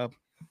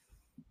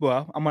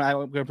 I'm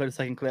gonna play the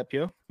second clip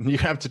here. You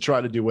have to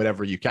try to do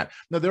whatever you can.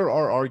 Now, there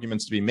are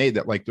arguments to be made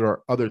that like there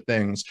are other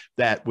things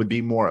that would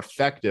be more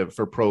effective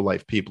for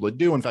pro-life people to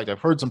do. In fact, I've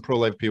heard some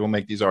pro-life people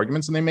make these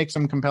arguments, and they make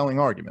some compelling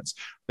arguments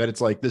that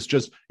it's like this.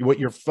 Just what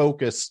your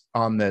focus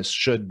on this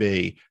should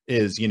be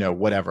is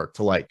whatever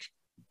to like,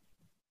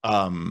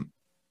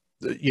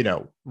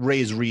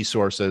 raise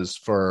resources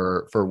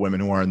for women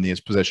who are in these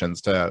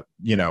positions to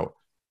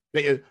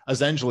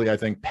essentially, I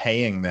think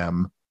paying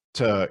them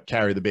to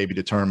carry the baby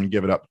to term and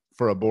give it up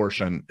for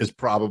abortion is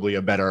probably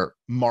a better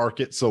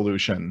market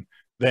solution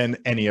than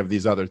any of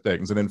these other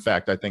things. And in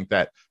fact, I think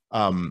that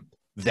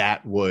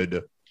that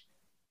would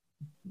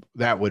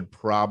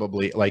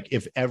probably, like,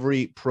 if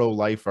every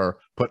pro-lifer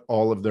put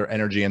all of their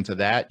energy into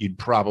that, you'd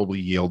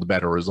probably yield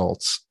better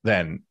results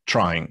than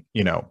trying,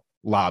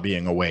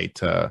 lobbying a way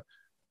to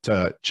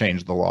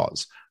change the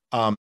laws.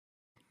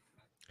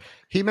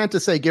 He meant to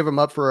say give him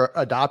up for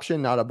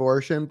adoption, not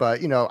abortion.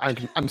 But,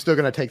 I'm still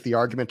going to take the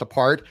argument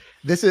apart.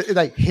 This is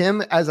like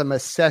him as a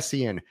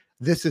Misesian.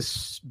 This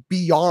is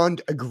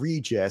beyond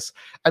egregious.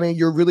 I mean,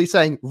 you're really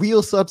saying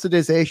real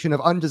subsidization of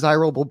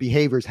undesirable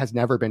behaviors has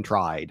never been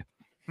tried.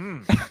 I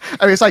mean,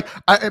 it's like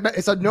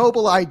it's a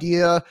noble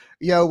idea,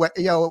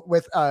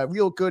 with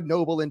real good,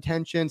 noble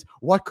intentions.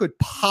 What could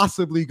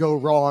possibly go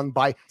wrong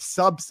by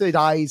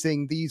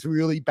subsidizing these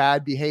really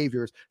bad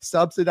behaviors,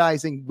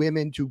 subsidizing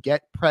women to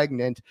get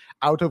pregnant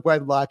out of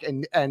wedlock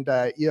and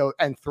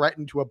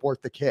threaten to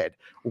abort the kid?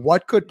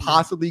 What could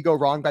possibly go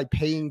wrong by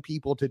paying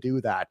people to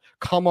do that?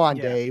 Come on,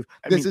 Dave.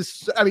 This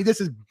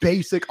is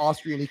basic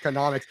Austrian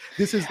economics.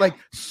 This is like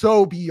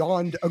so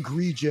beyond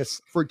egregious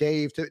for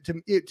Dave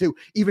to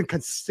even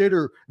consider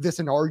this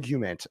an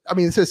argument. I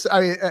mean,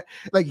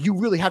 like you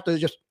really have to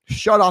just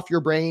shut off your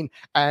brain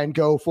and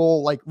go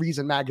full like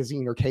Reason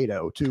Magazine or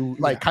Cato to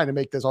kind of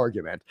make this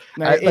argument.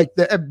 No, like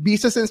the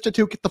Mises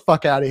Institute, get the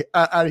fuck out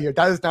of here.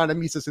 That is not a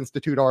Mises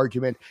Institute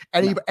argument.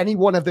 Any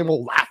one of them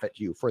will laugh at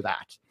you for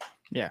that.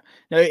 Yeah,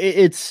 no,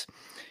 it's. I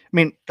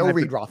mean, don't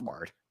read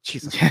Rothbard.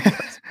 Jesus.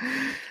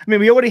 I mean,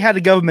 we already had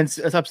the government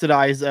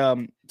subsidize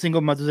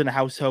single mothers in a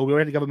household. We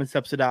already had the government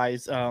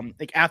subsidize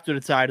like after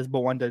the child is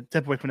born to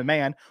separate from the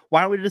man.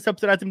 Why don't we just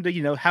subsidize them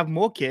to have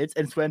more kids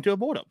and threaten to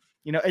abort them?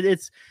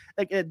 It's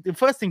like the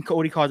first thing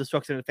Cody calls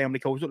destruction of the family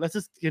code. So let's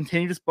just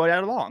continue to spread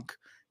out along.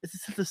 This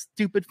is such a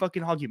stupid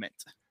fucking argument.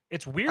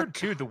 It's weird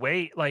too the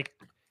way like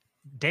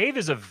Dave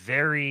is a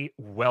very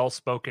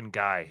well-spoken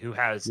guy who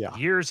has Yeah.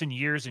 years and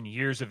years and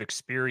years of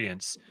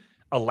experience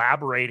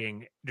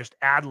elaborating, just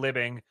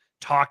ad-libbing,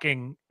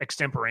 talking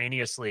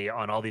extemporaneously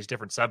on all these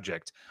different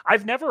subjects.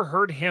 I've never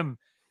heard him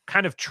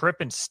kind of trip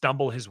and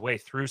stumble his way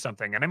through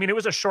something. And I mean, it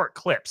was a short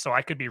clip, so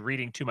I could be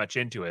reading too much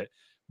into it,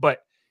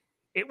 but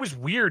it was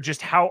weird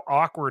just how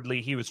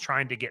awkwardly he was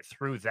trying to get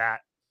through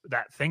that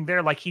thing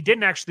there. Like, he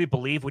didn't actually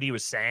believe what he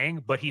was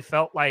saying, but he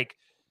felt like,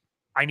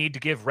 I need to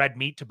give red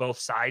meat to both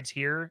sides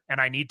here,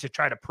 and I need to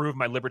try to prove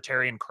my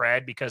libertarian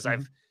cred because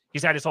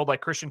he's had his whole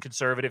like Christian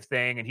conservative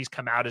thing, and he's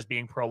come out as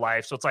being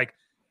pro-life. So it's like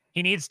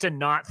he needs to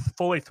not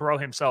fully throw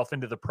himself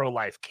into the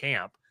pro-life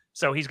camp.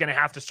 So he's going to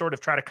have to sort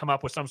of try to come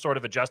up with some sort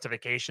of a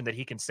justification that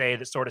he can say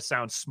that sort of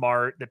sounds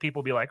smart, that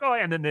people be like, oh,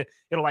 and then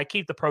it'll like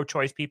keep the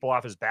pro-choice people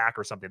off his back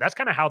or something. That's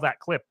kind of how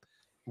that clip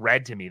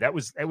read to me. That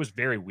was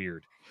very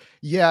weird.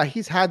 Yeah,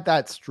 he's had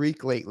that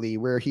streak lately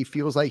where he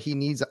feels like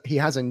he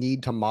has a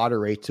need to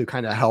moderate to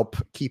kind of help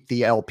keep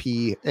the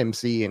LP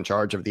MC in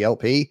charge of the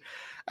LP.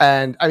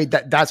 And I mean,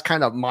 that's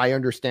kind of my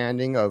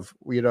understanding of,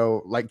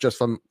 like just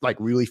from like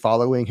really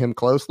following him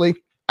closely.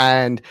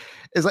 And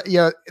is like,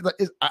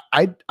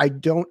 I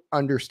don't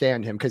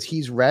understand him because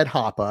he's read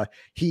Hoppe.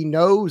 He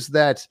knows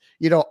that,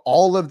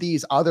 all of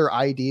these other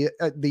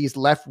these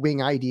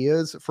left-wing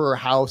ideas for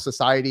how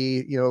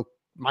society,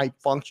 might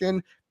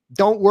function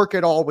don't work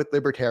at all with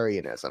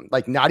libertarianism,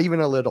 like not even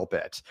a little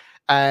bit.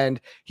 And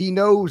he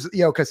knows,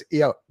 because,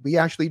 we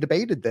actually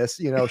debated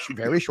this,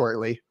 very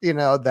shortly,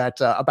 that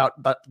about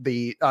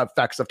the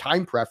effects of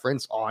time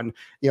preference on,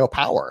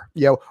 power,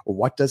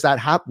 what does that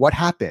happen? What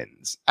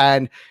happens?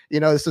 And,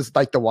 this is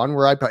like the one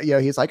where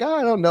he's like,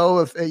 I don't know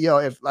if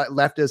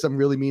leftism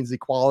really means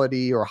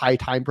equality or high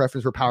time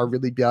preference for power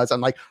really does.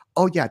 I'm like,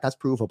 oh yeah, that's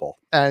provable.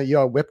 And,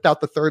 whipped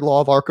out the third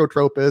law of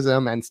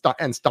archotropism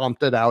and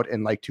stomped it out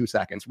in like 2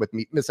 seconds with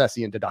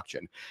Misesian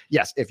deduction.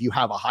 Yes, if you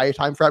have a high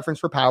time preference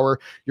for power,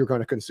 you're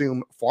going to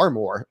consume far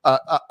more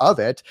of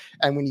it.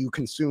 And when you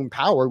consume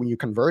power, when you're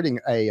converting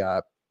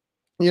a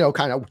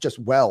kind of just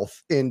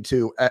wealth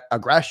into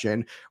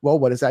aggression, well,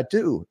 what does that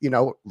do?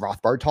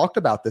 Rothbard talked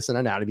about this in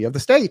Anatomy of the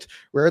State,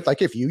 where it's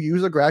like, if you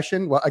use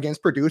aggression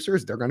against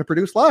producers, they're going to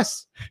produce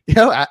less,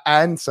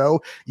 and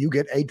so you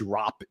get a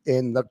drop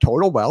in the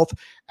total wealth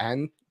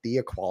and the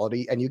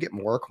equality, and you get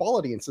more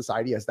equality in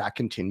society as that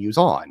continues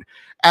on.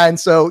 And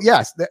so,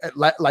 yes,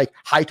 like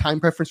high time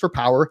preference for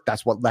power,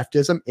 that's what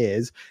leftism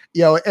is.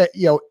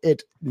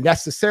 It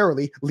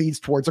necessarily leads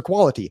towards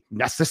equality,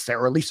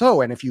 necessarily so.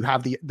 And if you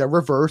have the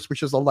reverse,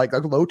 which is a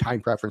low time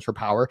preference for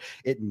power,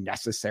 it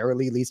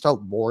necessarily leads to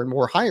more and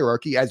more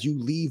hierarchy as you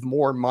leave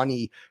more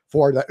money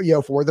for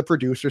the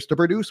producers to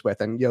produce with.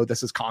 And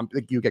this is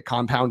you get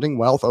compounding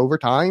wealth over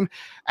time,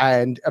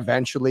 and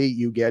eventually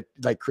you get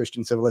like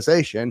Christian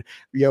civilization,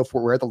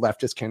 for where the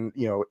leftists can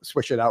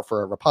switch it out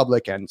for a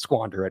republic and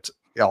squander it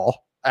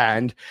all.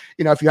 And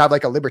if you have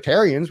like a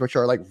libertarians, which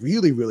are like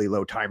really, really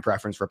low time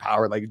preference for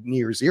power, like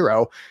near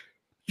zero,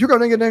 you're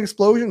going to get an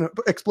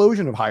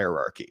explosion of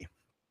hierarchy.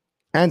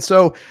 And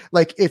so,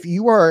 like, if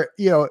you are,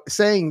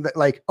 saying that,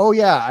 like, oh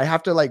yeah, I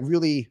have to like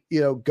really,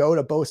 go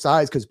to both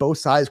sides because both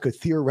sides could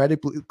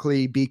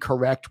theoretically be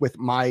correct with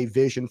my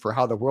vision for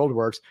how the world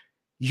works,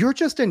 you're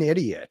just an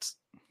idiot.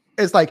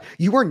 It's like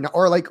you are not,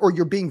 or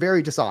you're being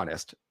very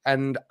dishonest.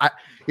 And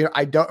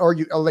I don't, or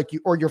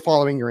you're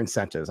following your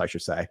incentives, I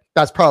should say.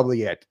 That's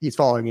probably it. He's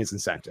following his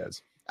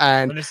incentives.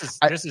 And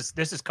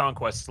this is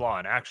Conquest's law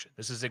in action.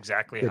 This is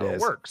exactly how it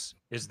works.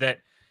 Is that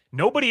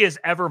nobody is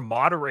ever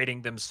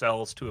moderating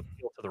themselves to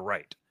appeal to the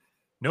right.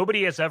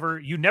 Nobody has ever,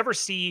 you never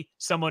see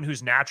someone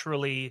who's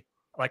naturally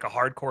like a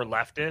hardcore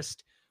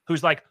leftist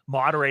who's like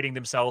moderating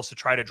themselves to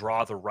try to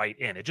draw the right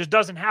in. It just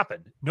doesn't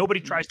happen.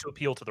 Nobody tries to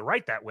appeal to the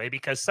right that way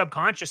because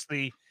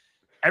subconsciously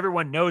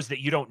everyone knows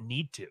that you don't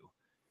need to.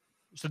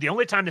 So the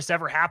only time this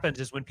ever happens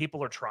is when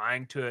people are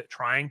trying to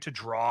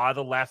draw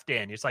the left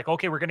in. It's like,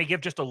 okay, we're going to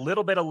give just a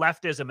little bit of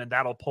leftism and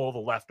that'll pull the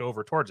left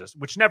over towards us,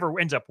 which never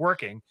ends up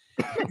working.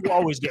 You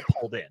always get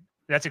pulled in.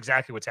 That's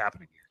exactly what's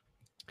happening here.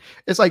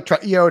 It's like,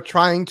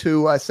 trying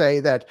to say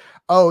that,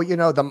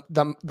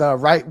 the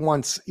right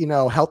wants,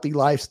 healthy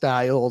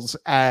lifestyles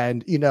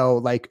and,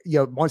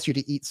 wants you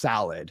to eat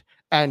salad.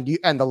 And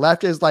the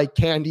left is like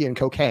candy and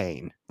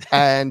cocaine.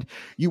 And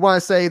you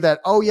want to say that,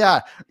 oh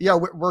yeah,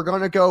 we're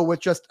going to go with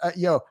just,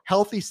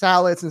 healthy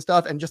salads and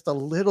stuff and just a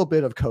little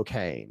bit of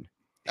cocaine.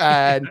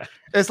 And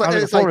it's like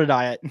the Florida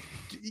diet.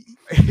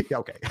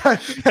 Okay.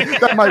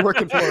 That might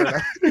work in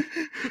Florida.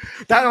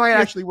 That might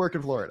actually work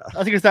in Florida.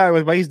 I think I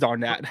was raised on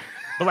that.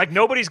 But like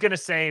nobody's going to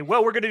say,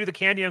 well, we're going to do the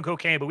candy and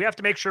cocaine, but we have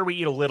to make sure we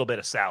eat a little bit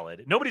of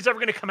salad. Nobody's ever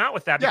going to come out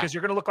with that because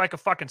you're going to look like a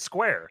fucking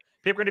square.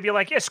 People are going to be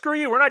like, yeah, screw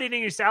you. We're not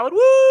eating any salad.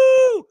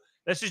 Woo!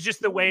 This is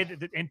just the way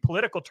that in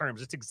political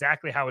terms, it's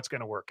exactly how it's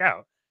going to work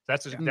out.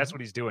 That's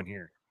what he's doing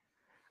here.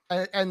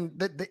 And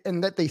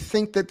that they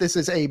think that this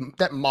is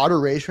that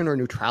moderation or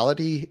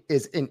neutrality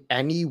is in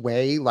any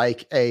way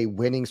like a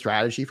winning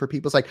strategy for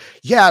people. It's like,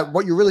 yeah,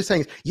 what you're really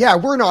saying is, yeah,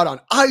 we're not on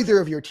either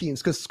of your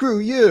teams because screw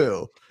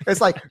you.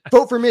 It's like,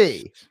 vote for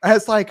me. And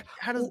it's like,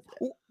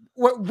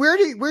 where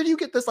do you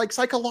get this like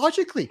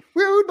psychologically?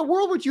 Where in the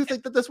world would you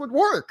think that this would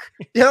work?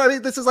 You know, I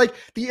mean, this is like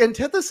the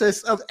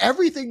antithesis of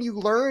everything you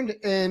learned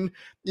in,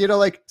 you know,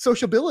 like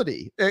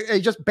sociability. It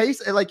just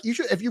like you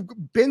should, if you've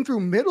been through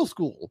middle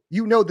school,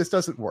 you know this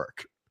doesn't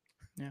work.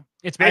 Yeah,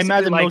 it's I basically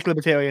imagine like most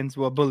libertarians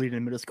were bullied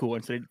in middle school,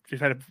 and so they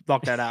just had to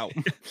block that out.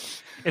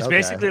 it's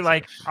basically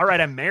like, all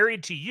right, I'm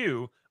married to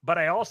you, but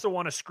I also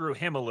want to screw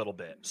him a little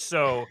bit.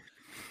 So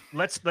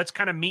let's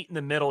kind of meet in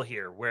the middle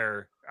here,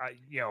 where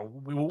you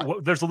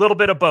know there's a little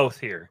bit of both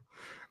here.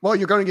 Well,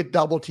 you're going to get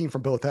double team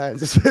from both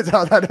ends. Is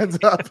how that ends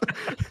up,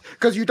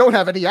 because you don't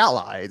have any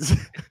allies.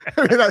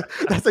 I mean,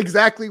 that's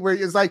exactly where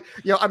it's like,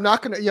 you know, I'm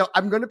not going to, you know,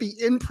 I'm going to be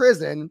in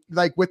prison,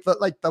 like with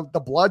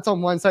the Bloods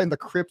on one side and the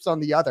Crips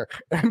on the other.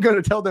 And I'm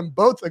going to tell them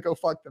both to go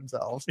fuck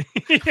themselves.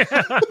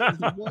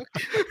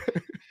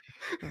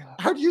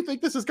 How do you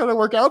think this is going to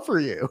work out for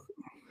you?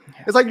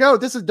 It's like, no,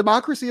 this is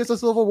democracy is a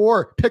civil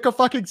war. Pick a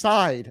fucking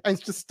side and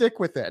just stick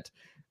with it.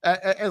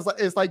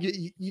 It's like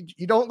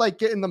you don't like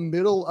get in the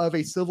middle of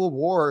a civil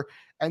war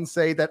and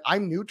say that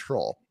I'm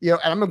neutral, you know,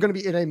 and I'm going to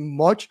be in a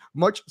much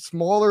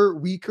smaller,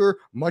 weaker,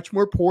 much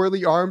more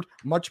poorly armed,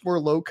 much more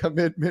low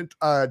commitment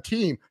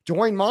team.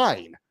 Join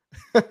mine.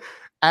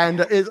 And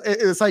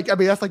it's like, I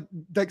mean, that's like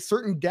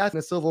certain death in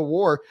a civil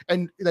war,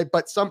 and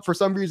but for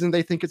some reason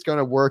they think it's going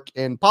to work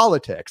in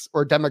politics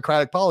or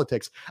democratic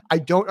politics. I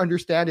don't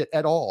understand it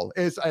at all.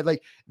 I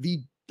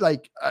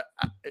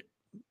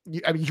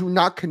mean, you're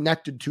not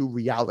connected to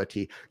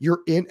reality.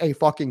 You're in a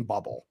fucking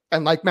bubble.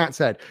 And like Matt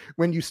said,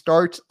 when you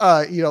start,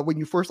 you know, when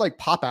you first like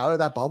pop out of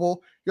that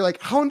bubble, you're like,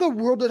 how in the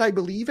world did I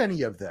believe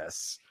any of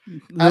this?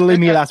 Literally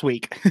me last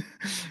week.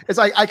 It's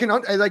like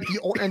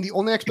the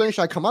only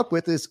explanation I come up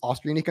with is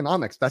Austrian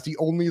economics. That's the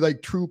only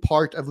like true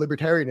part of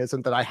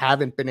libertarianism that I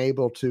haven't been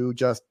able to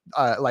just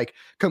like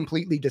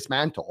completely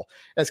dismantle.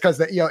 It's because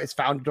that, you know, it's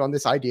founded on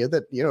this idea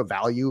that, you know,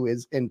 value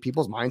is in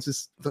people's minds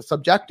is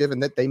subjective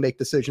and that they make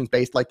decisions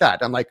based like that.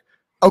 I'm like,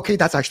 okay,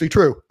 that's actually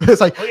true. It's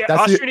like,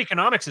 Austrian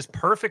economics is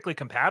perfectly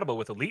compatible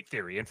with elite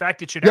theory. In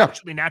fact, it should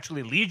actually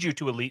naturally lead you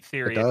to elite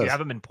theory if you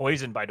haven't been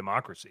poisoned by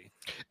democracy.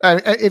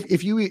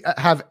 If you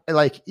have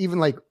like even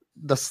like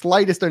the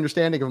slightest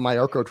understanding of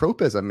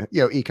microtropism,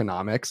 you know,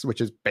 economics, which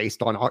is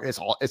based on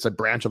it's a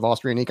branch of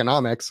Austrian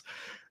economics.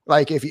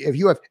 Like if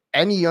you have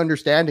any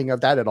understanding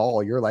of that at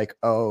all, you're like,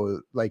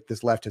 oh, like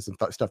this leftism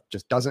stuff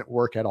just doesn't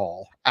work at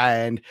all.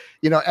 And,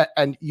 you know,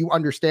 and you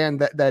understand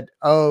that,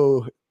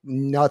 oh,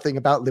 nothing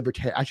about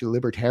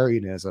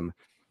libertarianism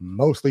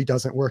mostly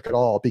doesn't work at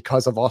all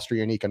because of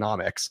Austrian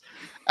economics,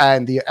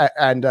 and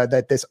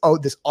that this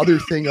other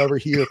thing over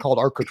here called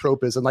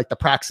archotropism, like the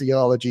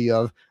praxeology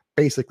of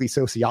basically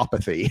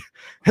sociopathy.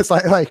 It's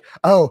like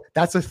oh,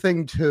 that's a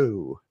thing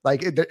too.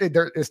 Like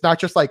it's not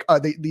just like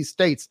these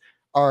states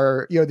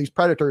are, you know, these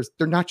predators,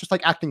 they're not just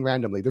like acting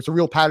randomly. There's a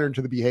real pattern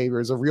to the behavior.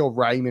 There's a real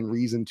rhyme and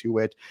reason to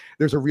it.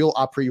 There's a real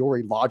a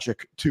priori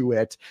logic to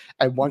it.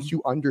 And once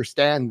you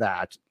understand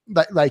that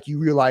like you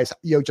realize,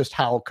 you know, just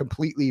how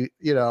completely,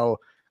 you know,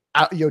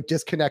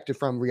 disconnected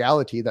from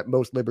reality that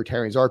most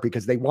libertarians are,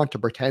 because they want to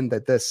pretend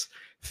that this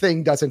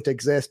thing doesn't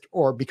exist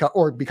or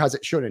because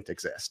it shouldn't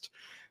exist.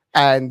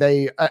 And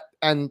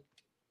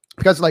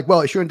because like,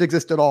 well, it shouldn't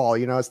exist at all.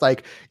 You know, it's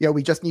like, you know,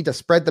 we just need to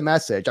spread the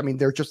message. I mean,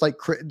 they're just like,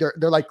 they're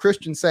like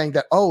Christians saying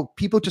that, oh,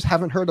 people just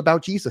haven't heard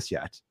about Jesus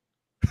yet.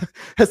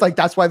 It's like,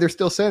 that's why they're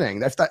still sinning.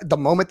 That's the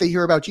moment they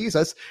hear about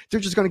Jesus, they're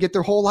just going to get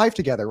their whole life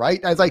together. Right.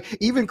 And it's like,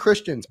 even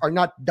Christians are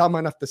not dumb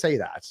enough to say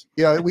that,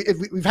 you know,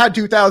 we've had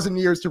 2000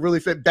 years to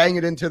really bang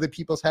it into the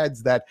people's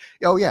heads that,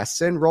 oh yeah,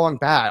 sin, wrong,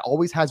 bad,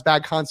 always has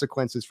bad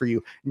consequences for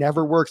you.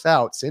 Never works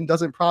out. Sin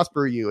doesn't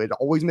prosper you. It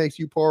always makes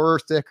you poorer,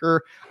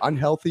 sicker,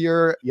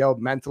 unhealthier, you know,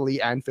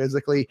 mentally and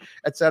physically,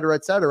 et cetera,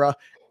 et cetera.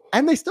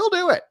 And they still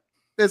do it.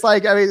 It's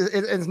like, I mean,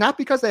 it's not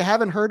because they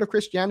haven't heard of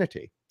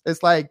Christianity.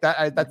 It's like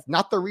that. That's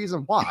not the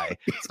reason why.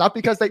 It's not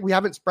because we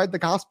haven't spread the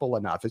gospel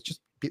enough. It's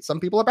just some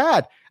people are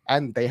bad,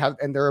 and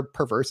there are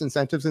perverse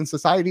incentives in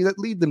society that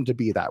lead them to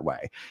be that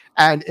way.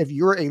 And if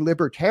you're a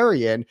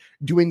libertarian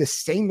doing the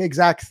same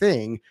exact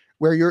thing,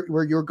 where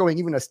you're going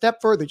even a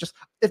step further,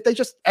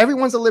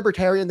 everyone's a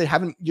libertarian, they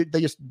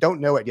just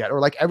don't know it yet, or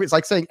like it's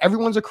like saying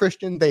everyone's a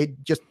Christian, they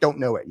just don't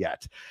know it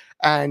yet.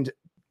 And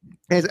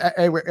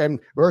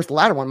whereas the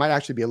latter one might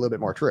actually be a little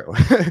bit more true,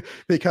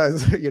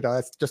 because, you know,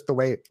 that's just the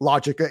way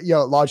logic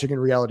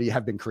and reality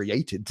have been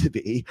created to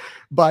be.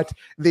 But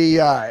you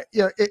know,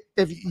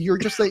 if you're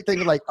just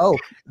thinking like, oh,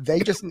 they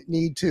just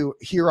need to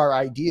hear our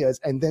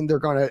ideas and then they're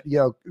gonna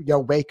you know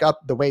wake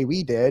up the way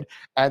we did,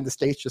 and the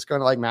state's just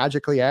gonna like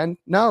magically end.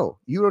 No,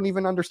 you don't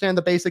even understand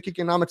the basic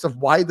economics of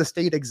why the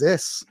state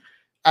exists.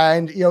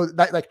 And, you know,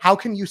 like, how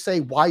can you say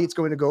why it's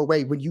going to go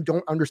away when you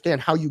don't understand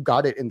how you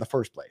got it in the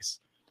first place?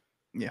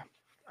 Yeah.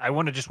 I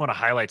want to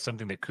highlight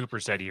something that Cooper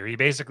said here. He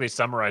basically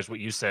summarized what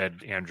you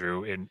said,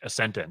 Andrew, in a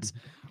sentence.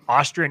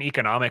 Austrian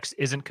economics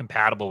isn't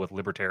compatible with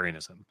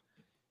libertarianism.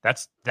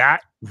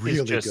 That really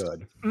is just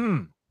good.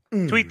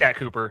 Tweet that,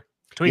 Cooper.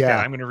 Tweet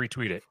that. I'm going to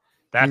retweet it.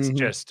 That's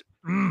just.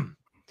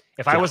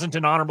 If I wasn't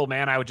an honorable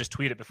man, I would just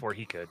tweet it before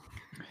he could.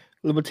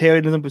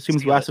 Libertarianism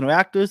presumes Steal it. rational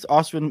actors.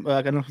 Austrian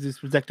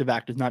protective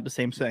actors, not the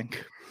same thing.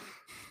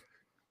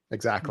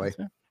 Exactly.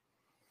 Yeah.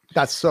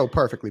 That's so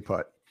perfectly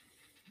put.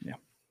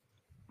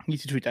 You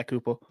should tweet that,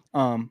 Cooper.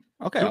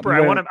 Okay. Cooper,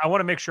 I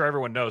want to make sure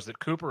everyone knows that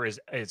Cooper is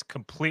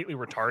completely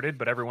retarded,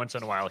 but every once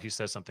in a while he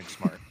says something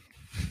smart.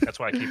 That's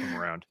why I keep him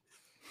around.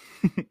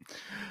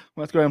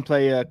 Let's go ahead and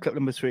play clip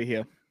number 3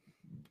 here.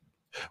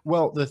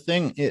 Well, the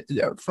thing is,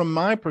 from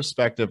my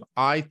perspective,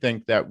 I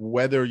think that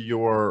whether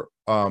you're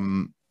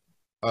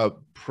a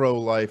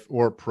pro-life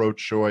or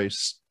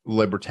pro-choice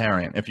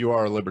libertarian, if you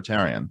are a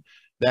libertarian,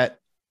 that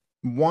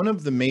one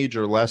of the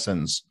major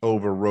lessons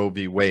over Roe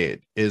v.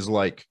 Wade is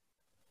like,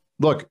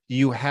 look,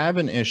 you have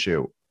an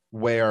issue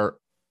where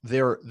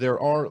there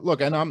are,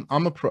 look, and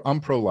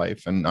I'm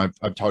pro-life, and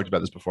I've talked about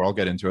this before. I'll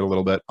get into it a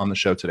little bit on the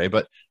show today,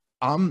 but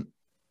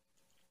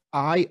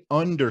I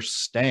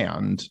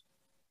understand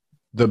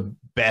the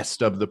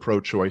best of the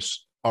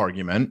pro-choice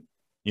argument,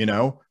 you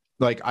know,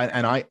 like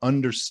I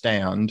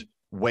understand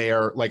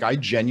where, like, I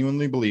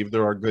genuinely believe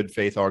there are good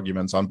faith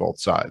arguments on both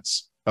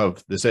sides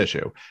of this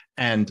issue,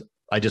 and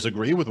I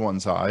disagree with one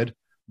side,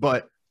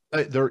 but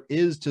there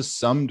is to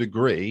some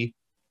degree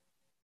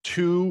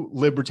two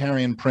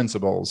libertarian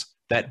principles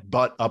that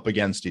butt up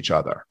against each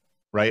other,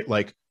 right?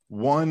 Like,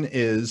 one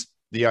is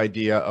the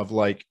idea of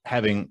like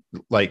having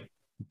like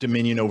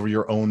dominion over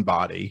your own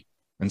body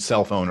and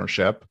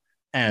self-ownership,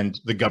 and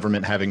the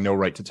government having no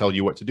right to tell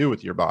you what to do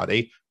with your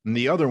body. And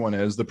the other one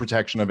is the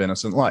protection of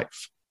innocent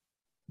life.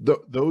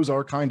 Those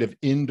are kind of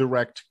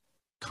indirect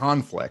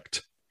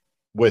conflict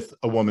with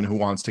a woman who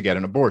wants to get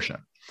an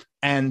abortion.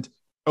 And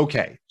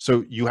okay,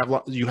 so you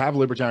have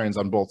libertarians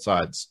on both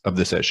sides of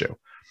this issue.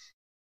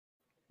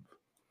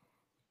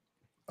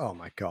 Oh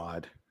my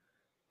God.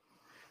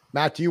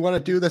 Matt, do you want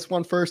to do this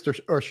one first,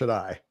 or should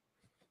I?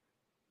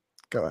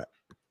 Go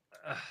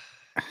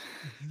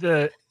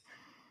ahead.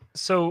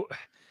 So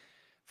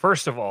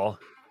first of all,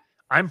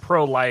 I'm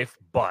pro-life,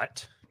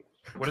 but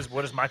what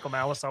does Michael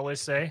Malice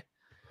always say?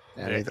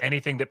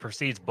 Anything that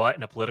precedes "but"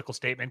 in a political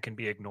statement can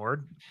be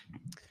ignored.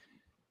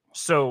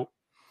 So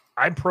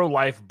I'm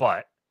pro-life,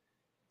 but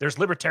there's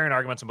libertarian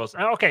arguments on both.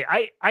 Okay,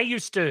 I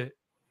used to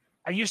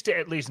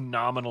at least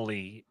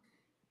nominally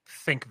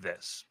think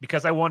this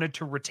because I wanted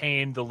to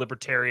retain the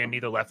libertarian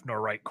neither left nor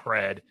right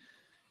cred,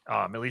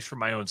 at least for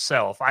my own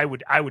self. I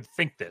would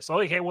think this.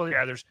 Okay, well,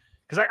 yeah, there's,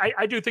 because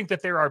I do think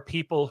that there are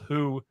people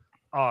who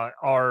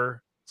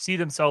see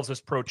themselves as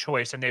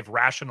pro-choice and they've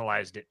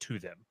rationalized it to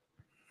them.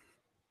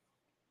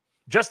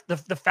 Just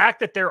the fact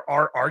that there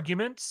are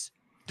arguments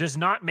does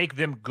not make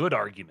them good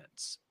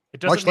arguments. It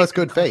doesn't much less make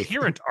them good faith.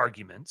 Coherent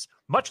arguments,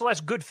 much less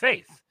good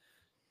faith.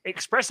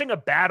 Expressing a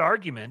bad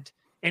argument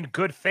in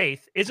good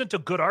faith isn't a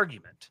good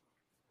argument.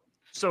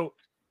 So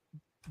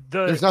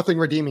there's nothing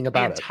redeeming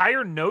about the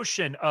entire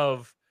notion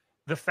of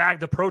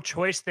the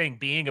pro-choice thing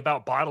being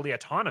about bodily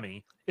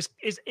autonomy is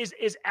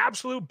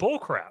absolute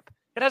bullcrap.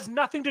 It has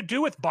nothing to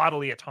do with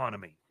bodily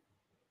autonomy.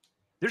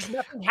 There's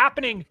nothing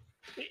happening.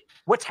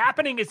 What's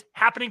happening is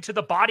happening to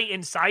the body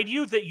inside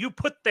you that you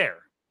put there.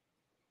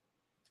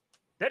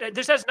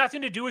 This has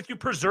nothing to do with you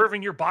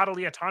preserving your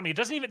bodily autonomy.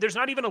 There's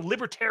not even a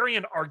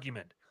libertarian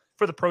argument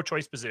for the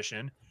pro-choice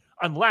position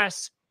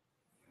unless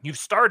you've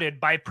started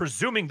by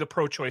presuming the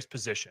pro-choice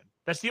position.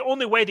 That's the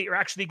only way that you're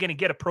actually going to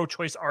get a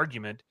pro-choice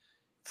argument,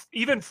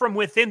 even from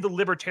within the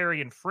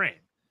libertarian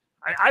frame.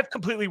 I've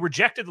completely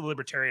rejected the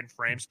libertarian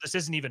frame, so this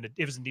isn't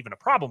even a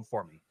problem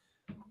for me.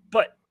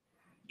 But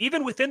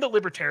even within the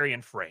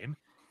libertarian frame,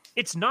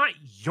 it's not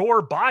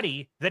your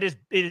body that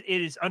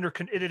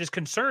is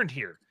concerned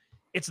here.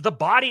 It's the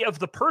body of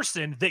the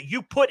person that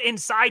you put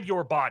inside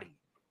your body.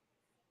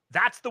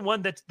 That's the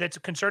one that's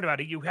concerned about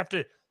it. You have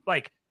to,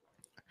 like,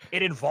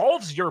 it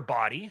involves your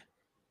body,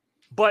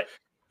 but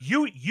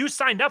you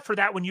signed up for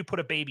that when you put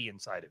a baby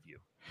inside of you.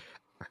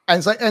 And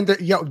it's like,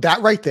 that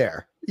right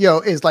there,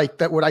 is like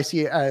that. What I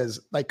see as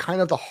like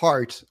kind of the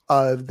heart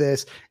of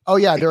this. Oh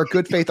yeah, there are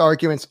good faith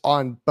arguments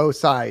on both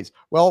sides.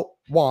 Well,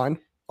 one,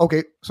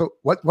 okay, so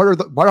what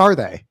are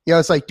they?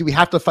 It's like, do we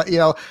have to fight?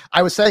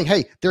 I was saying,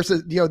 hey,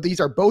 these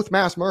are both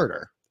mass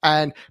murder.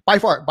 And by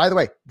the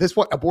way,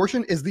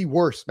 abortion is the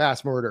worst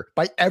mass murder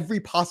by every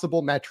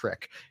possible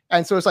metric.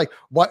 And so it's like,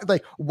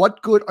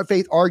 what good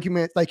faith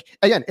argument? Like,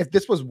 again, if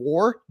this was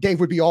war, Dave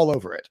would be all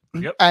over it.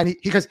 Yep. And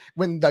because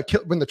when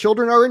the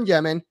children are in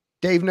Yemen,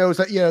 Dave knows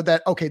that,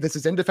 that, okay, this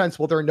is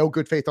indefensible. There are no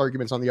good faith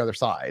arguments on the other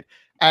side.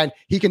 And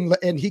he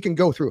can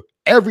go through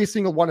every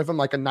single one of them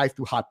like a knife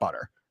through hot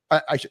butter.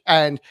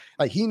 And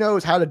like, he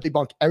knows how to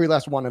debunk every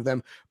last one of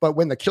them. But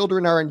when the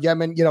children are in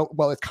Yemen,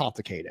 it's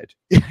complicated.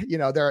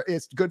 There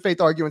is good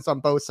faith arguments on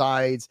both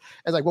sides.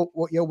 It's like, well,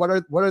 what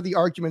are the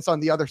arguments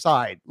on the other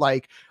side?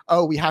 Like,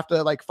 oh, we have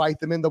to like fight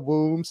them in the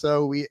womb,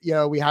 so we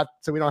don't have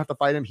to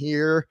fight them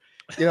here.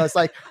 It's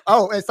like,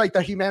 oh, it's like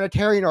the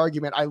humanitarian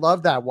argument. I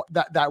love that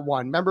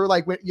one. Remember,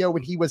 like when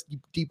he was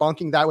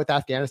debunking that with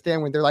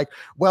Afghanistan, when they're like,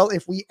 well,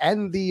 if we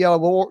end the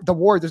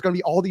war, there's going to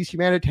be all these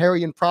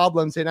humanitarian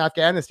problems in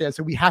Afghanistan,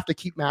 so we have to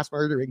keep mass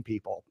murdering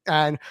people.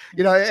 And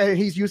and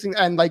he's using,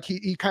 and like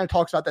he kind of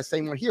talks about that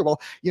same one here.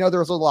 Well,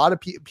 there's a lot of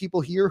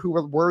people here who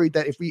are worried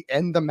that if we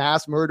end the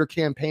mass murder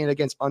campaign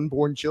against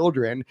unborn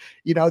children,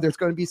 there's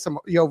going to be some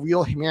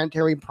real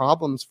humanitarian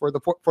problems for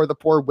the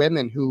poor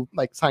women who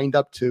like signed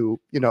up to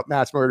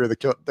mass murder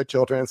the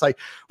children. It's like,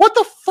 what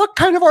the fuck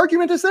kind of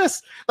argument is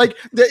this? Like,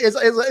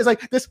 it's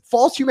like this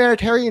false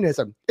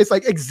humanitarianism. It's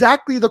like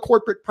exactly the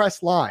corporate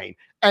press line.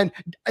 And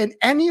in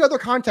any other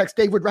context,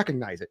 they would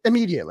recognize it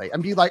immediately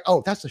and be like,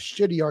 oh, that's a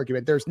shitty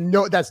argument.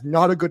 That's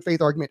not a good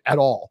faith argument at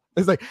all.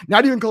 It's like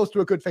not even close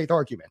to a good faith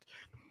argument.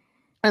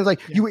 And it's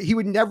like, he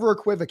would never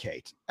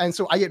equivocate. And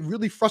so I get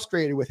really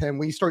frustrated with him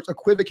when he starts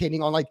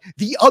equivocating on like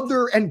the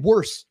other and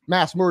worse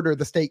mass murder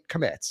the state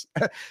commits,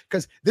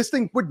 because this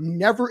thing would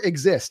never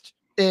exist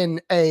in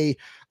a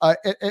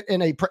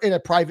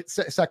private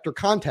sector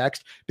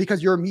context,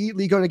 because you're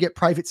immediately going to get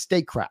private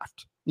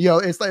statecraft.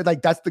 It's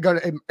like that's going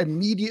to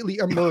immediately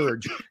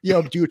emerge,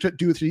 due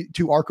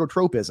to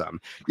archotropism.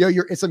 You're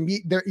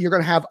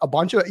going to have a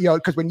bunch of,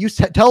 because when you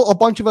tell a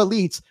bunch of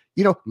elites,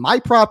 my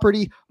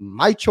property,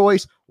 my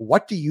choice,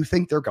 what do you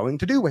think they're going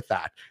to do with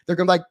that? They're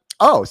going to be like,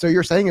 oh, so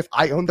you're saying if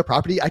I own the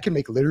property, I can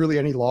make literally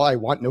any law I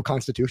want, no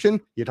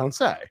constitution? You don't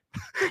say.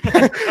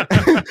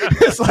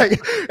 It's like,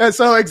 and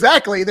so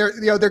exactly, they're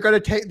going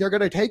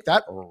to take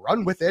that,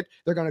 run with it.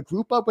 They're going to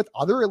group up with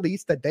other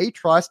elites that they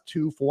trust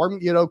to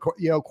form,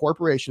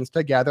 corporations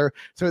together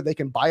so that they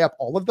can buy up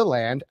all of the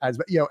land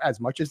as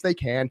much as they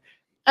can,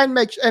 and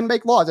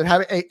make laws and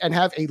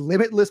have a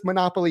limitless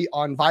monopoly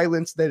on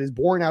violence that is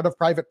born out of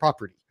private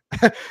property.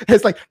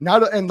 It's like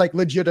not and like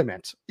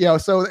legitimate,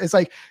 so it's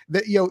like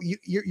that,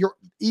 you're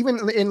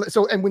even in,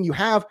 so, and when you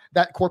have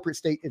that corporate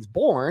state is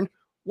born,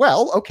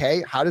 well,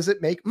 okay, how does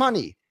it make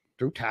money?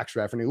 Through tax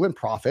revenue and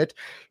profit.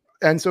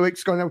 And so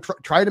it's going to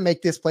try to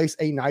make this place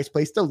a nice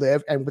place to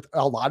live, and with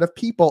a lot of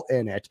people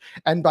in it.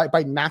 And by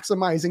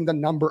maximizing the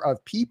number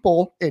of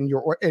people in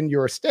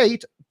your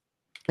state,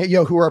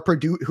 who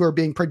are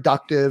being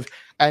productive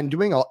and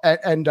doing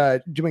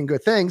doing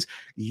good things,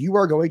 you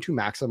are going to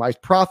maximize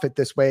profit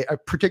this way,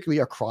 particularly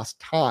across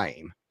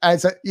time.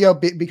 As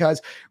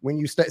because when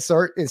you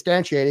start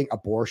instantiating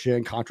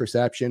abortion,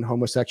 contraception,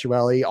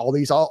 homosexuality, all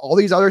these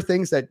other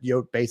things that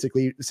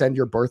basically send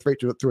your birth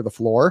rate through the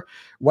floor,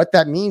 what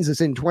that means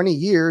is in 20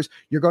 years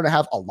you're going to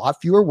have a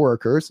lot fewer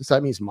workers, so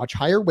that means much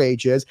higher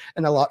wages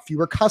and a lot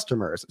fewer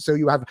customers. So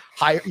you have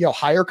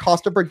higher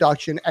cost of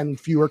production and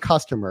fewer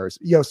customers,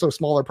 so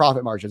smaller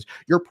profit margins.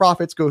 Your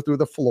profits go through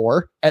the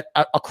floor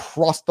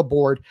across the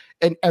board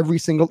in every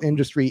single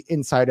industry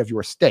inside of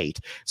your state.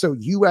 So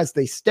you, as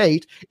the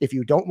state, if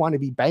you don't want to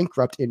be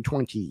bankrupt in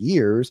 20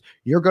 years,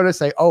 you're going to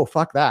say, oh,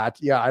 fuck that.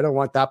 Yeah, I don't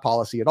want that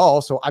policy at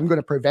all. So I'm going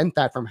to prevent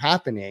that from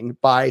happening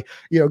by,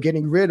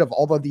 getting rid of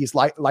all of these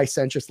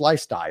licentious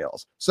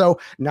lifestyles. So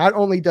not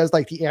only does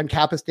like the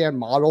Ancapistan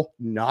model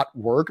not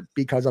work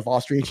because of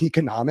Austrian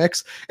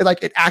economics,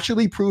 it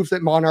actually proves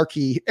that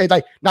monarchy,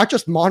 not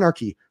just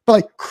monarchy, but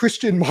like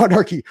Christian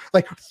monarchy,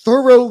 like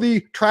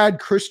thoroughly trad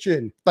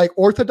Christian, like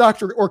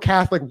Orthodox or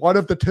Catholic, one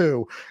of the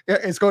two,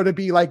 is going to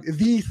be like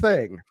the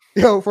thing,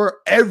 for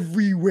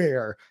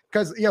everywhere.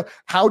 Because,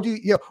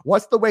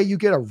 what's the way you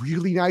get a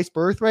really nice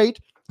birth rate?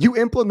 You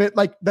implement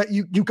like that.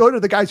 You go to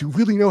the guys who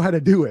really know how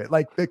to do it,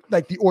 like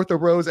the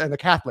Orthodox and the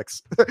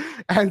Catholics.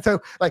 And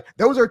so like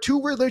those are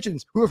two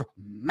religions who have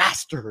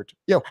mastered,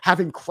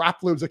 having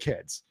crap loads of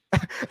kids.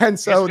 And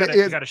so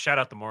you got to shout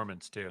out the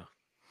Mormons too.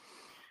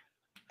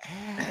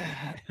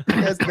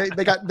 Yes,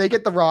 they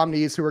get the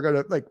Romneys who are going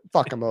to like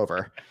fuck them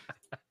over.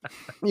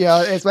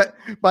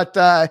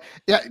 The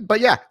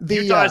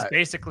Utah is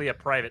basically a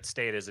private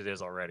state as it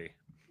is already.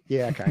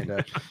 Yeah, kind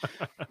of.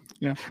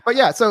 Yeah. But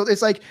yeah, so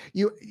it's like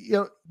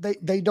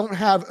they don't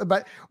have,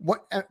 but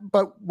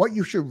what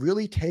you should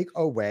really take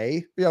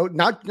away,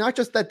 not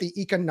just that the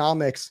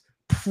economics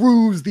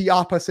proves the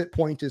opposite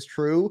point is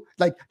true,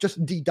 like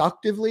just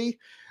deductively,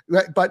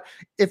 right? But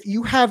if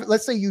you have,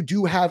 let's say you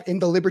do have in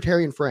the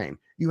libertarian frame,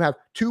 you have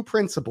two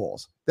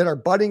principles that are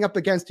butting up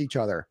against each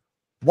other.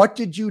 What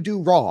did you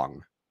do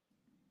wrong?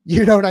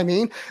 You know what I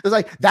mean? It's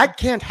like that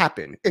can't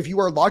happen. If you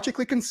are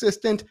logically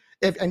consistent,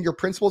 and your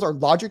principles are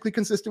logically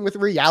consistent with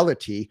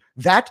reality,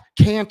 that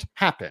can't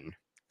happen.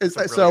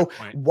 So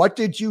what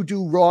did you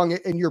do wrong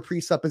in your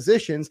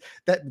presuppositions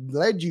that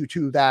led you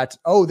to that?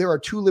 Oh, there are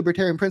two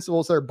libertarian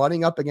principles that are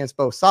butting up against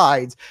both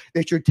sides.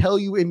 That should tell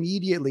you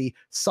immediately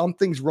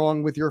something's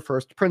wrong with your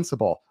first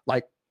principle,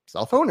 like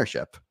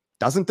self-ownership.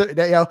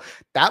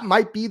 That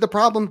might be the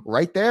problem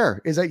right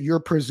there, is that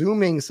you're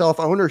presuming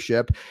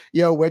self-ownership,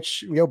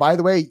 which, by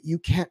the way, you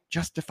can't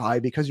justify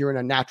because you're in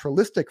a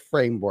naturalistic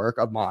framework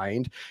of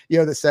mind,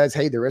 that says,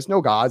 hey, there is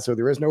no God, so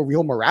there is no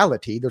real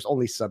morality. There's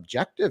only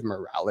subjective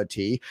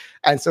morality.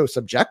 And so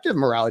subjective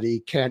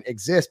morality can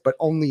exist, but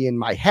only in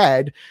my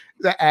head.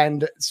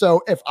 And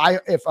so if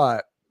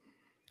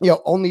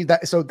only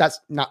that. So that's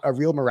not a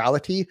real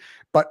morality,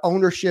 but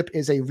ownership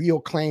is a real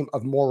claim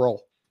of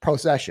moral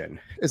possession.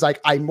 It's like,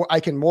 I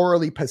can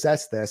morally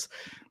possess this.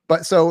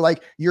 But so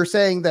like you're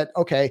saying that,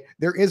 okay,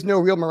 there is no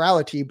real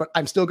morality, but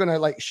I'm still going to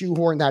like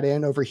shoehorn that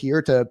in over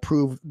here to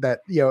prove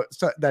that,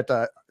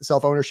 that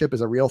self-ownership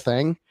is a real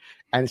thing.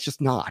 And it's just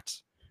not.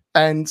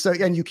 And so,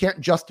 and you can't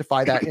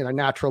justify that in a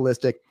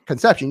naturalistic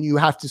conception. You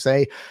have to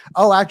say,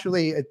 oh,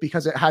 actually,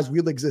 because it has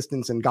real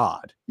existence in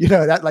God.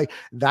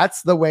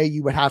 That's the way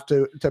you would have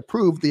to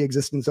prove the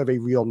existence of a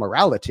real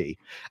morality.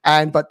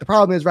 But the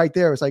problem is right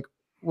there. It's like,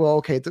 well,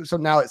 okay, so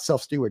now it's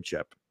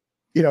self-stewardship.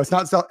 It's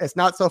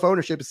not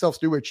self-ownership, it's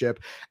self-stewardship.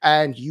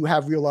 And you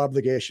have real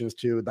obligations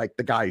to like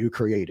the guy who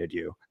created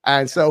you.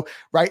 And so,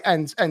 right.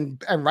 And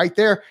right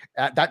there,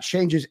 that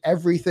changes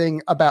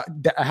everything about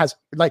that has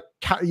like,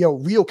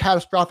 real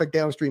catastrophic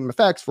downstream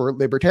effects for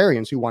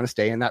libertarians who want to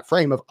stay in that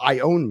frame of I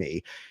own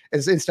me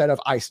instead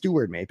of I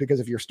steward me. Because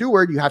if you're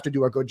steward, you have to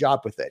do a good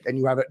job with it.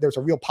 And there's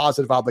a real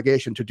positive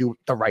obligation to do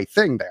the right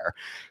thing there,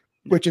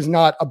 which is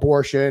not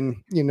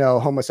abortion,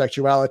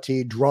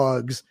 homosexuality,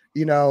 drugs,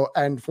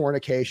 and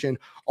fornication,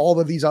 all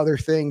of these other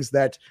things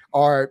that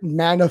are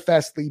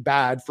manifestly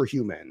bad for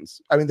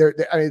humans. I mean,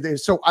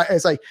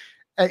 it's like,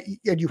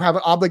 and you have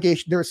an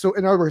obligation there. So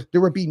in other words,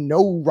 there would be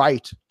no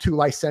right to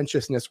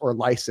licentiousness or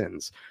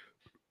license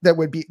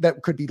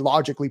that could be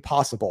logically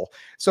possible.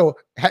 So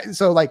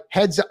like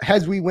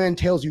heads we win,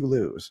 tails you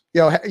lose.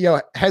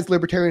 Heads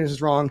libertarianism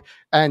is wrong,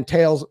 and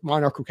tails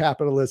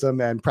monarcho-capitalism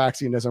and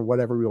Praxianism,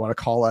 whatever we want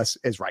to call us,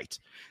 is right.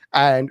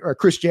 Or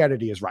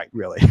Christianity is right,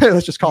 really.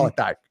 Let's just call it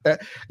that.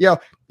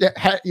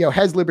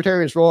 Heads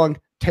libertarian is wrong,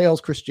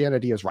 tails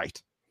Christianity is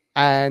right.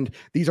 And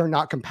these are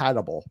not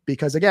compatible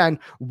because, again,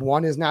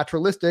 one is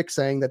naturalistic,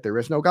 saying that there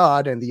is no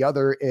God, and the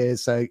other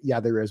is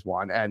there is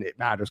one, and it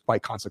matters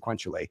quite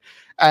consequentially.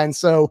 And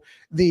so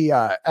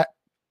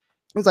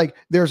it's like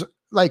there's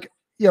like,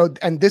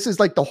 and this is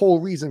like the whole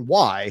reason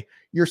why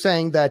you're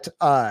saying that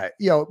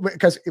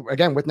because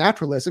again with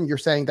naturalism you're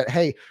saying that,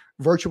 hey,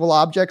 virtual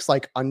objects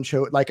like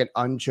an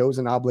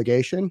unchosen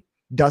obligation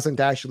doesn't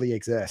actually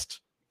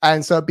exist.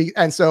 And so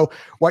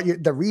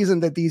the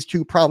reason that these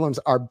two problems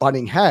are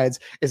butting heads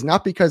is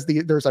not because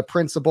there's a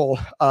principle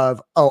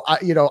of,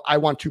 I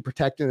want to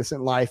protect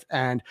innocent life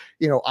and,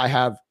 I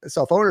have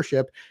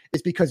self-ownership.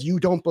 It's because you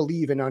don't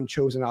believe in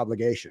unchosen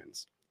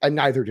obligations. And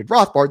neither did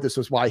Rothbard. This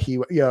was why he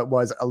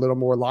was a little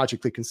more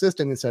logically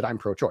consistent and said, I'm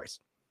pro-choice.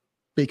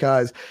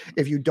 Because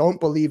if you don't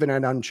believe in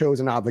an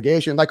unchosen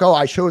obligation, like, oh,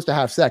 I chose to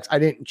have sex, I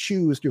didn't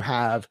choose to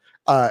have,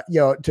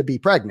 to be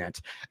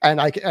pregnant.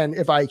 And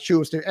if I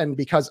choose to, and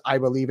because I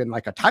believe in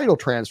like a title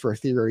transfer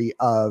theory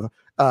of,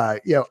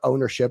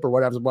 ownership or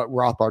whatever, what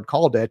Rothbard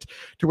called it,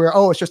 to where,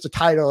 oh, it's just a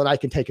title and I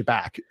can take it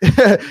back.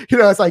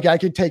 It's like I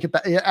can take it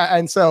back.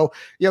 And so,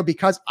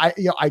 because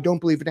I don't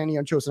believe in any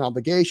unchosen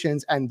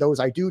obligations, and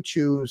those I do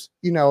choose,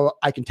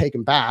 I can take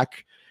them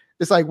back.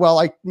 It's like,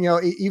 well,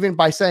 even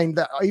by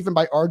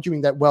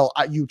arguing that, well,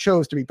 you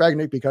chose to be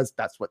pregnant because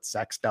that's what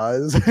sex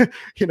does,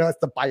 it's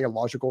the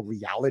biological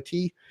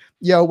reality.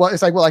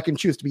 It's like, well, I can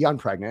choose to be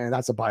unpregnant, and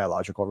that's a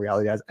biological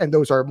reality, and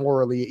those are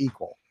morally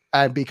equal.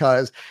 And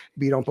because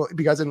in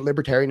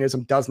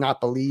libertarianism does not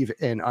believe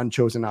in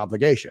unchosen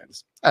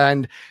obligations,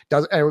 and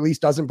at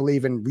least doesn't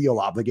believe in real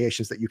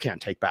obligations that you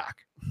can't take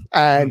back.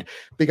 And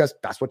because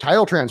that's what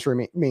title transfer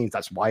means,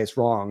 that's why it's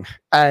wrong.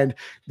 And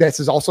this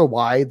is also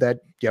why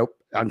that,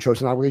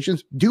 unchosen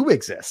obligations do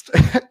exist.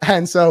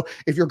 And so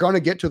if you're going to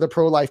get to the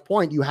pro-life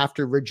point, you have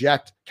to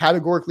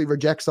categorically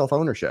reject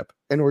self-ownership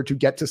in order to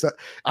get to,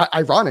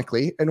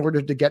 ironically, in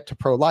order to get to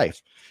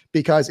pro-life.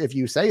 Because if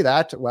you say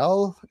that,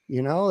 well,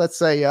 let's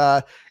say,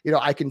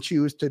 I can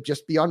choose to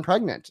just be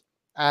unpregnant.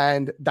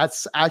 And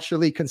that's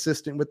actually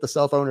consistent with the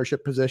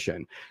self-ownership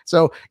position.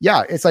 So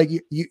yeah, it's like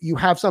you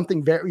have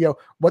something very,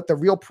 what the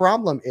real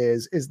problem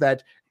is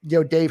that,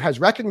 Dave has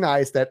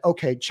recognized that,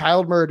 okay,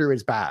 child murder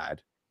is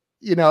bad.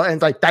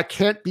 And like, that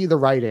can't be the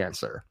right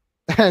answer.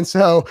 And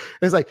so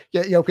it's like,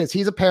 because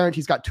he's a parent,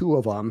 he's got two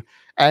of them.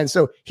 And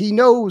so he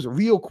knows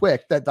real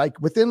quick that like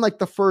within like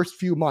the first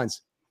few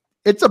months,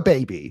 it's a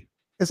baby.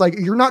 It's like,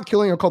 you're not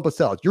killing a couple of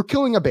cells, you're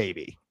killing a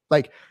baby.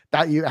 Like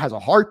that has a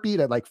heartbeat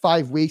at like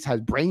 5 weeks, has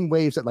brain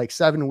waves at like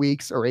 7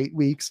 weeks or 8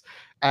 weeks.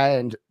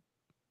 And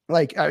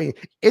like, I mean,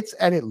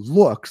 it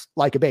looks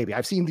like a baby.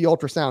 I've seen the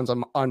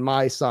ultrasounds on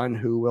my son,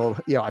 who will,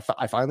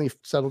 I finally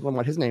settled on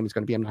what his name is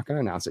going to be. I'm not going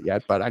to announce it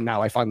yet, but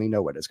now I finally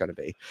know what it's going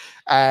to be.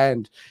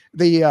 And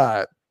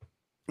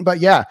but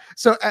yeah,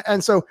 so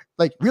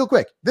like real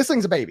quick, this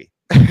thing's a baby.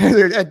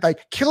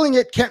 Like killing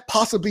it can't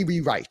possibly be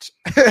right.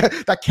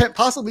 That can't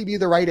possibly be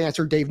the right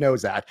answer. Dave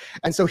knows that.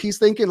 And so he's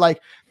thinking like,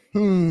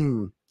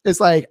 it's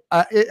like,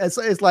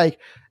 it's like,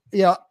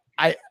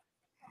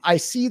 I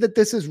see that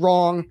this is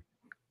wrong.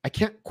 I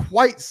can't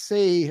quite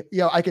say,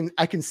 I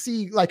can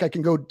see, like, I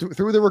can go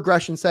through the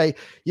regression, say,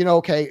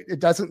 okay, it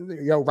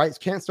doesn't, rights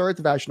can't start at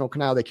the vaginal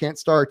canal. They can't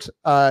start,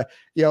 and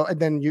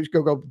then you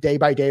go day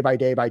by day by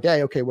day by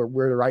day. Okay,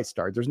 where the rights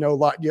start. There's no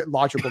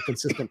logical,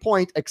 consistent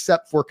point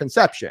except for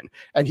conception.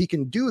 And he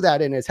can do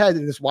that in his head.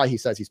 And this is why he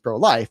says he's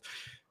pro-life.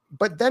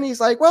 But then he's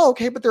like, well,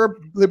 okay, but there are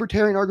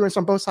libertarian arguments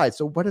on both sides.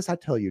 So what does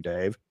that tell you,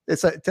 Dave? It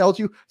tells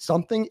you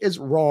something is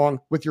wrong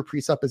with your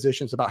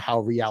presuppositions about how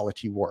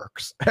reality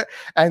works.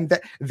 And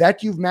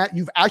that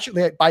you've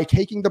actually, by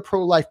taking the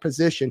pro-life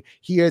position,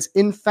 he has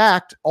in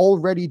fact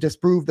already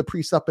disproved the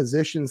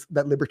presuppositions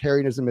that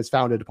libertarianism is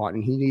founded upon.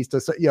 And he needs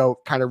to,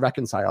 kind of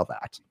reconcile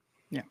that.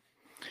 Yeah.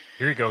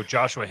 Here you go,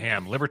 Joshua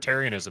Hamm.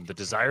 Libertarianism, the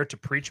desire to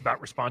preach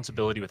about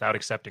responsibility without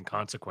accepting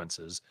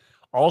consequences.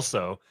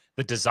 Also,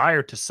 the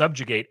desire to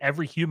subjugate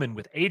every human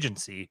with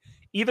agency,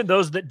 even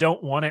those that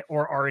don't want it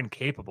or are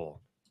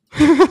incapable.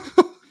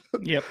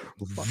 Yep.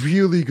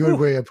 Really good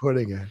way of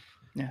putting it.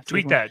 Yeah.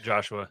 Tweet that,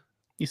 Joshua.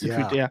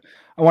 Tweet, yeah.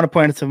 I want to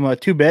point out some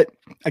 2-bit.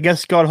 I guess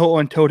Scott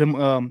Holton told him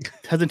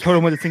hasn't told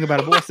him what to think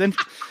about abortion.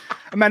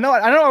 I mean, I know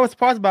I was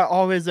surprised about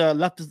all his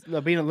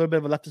leftist being a little bit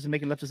of a leftist and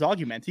making leftist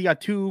arguments. He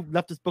got 2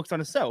 leftist books on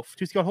himself,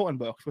 2 Scott Holton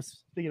books.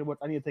 Speaking of what,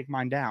 I need to take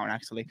mine down,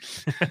 actually.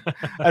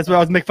 That's why I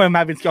was making fun of him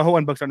having Scott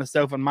Holton books on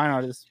himself, and mine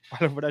are just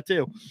right over that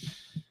too.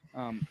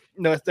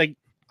 No, it's like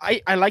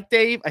I like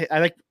Dave.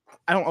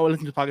 I don't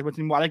listen to podcast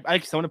anymore. I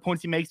like some of the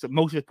points he makes, but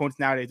most of his points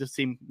nowadays just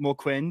seem more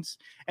cringe.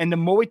 And the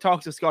more he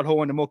talks to Scott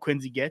Holton, the more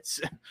cringe he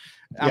gets.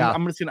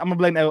 I'm gonna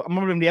blame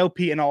the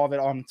LP and all of it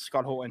on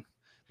Scott Holton.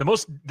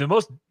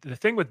 The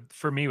thing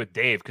for me with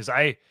Dave, because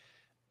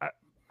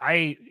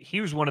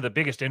he was one of the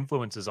biggest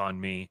influences on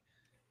me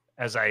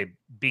as I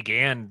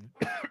began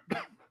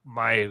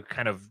my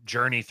kind of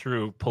journey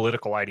through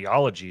political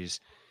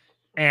ideologies.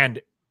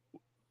 And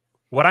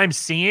what I'm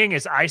seeing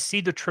is I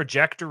see the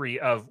trajectory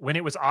of when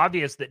it was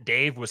obvious that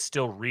Dave was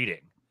still reading,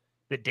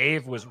 that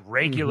Dave was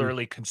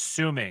regularly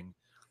consuming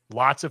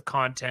lots of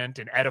content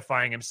and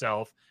edifying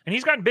himself. And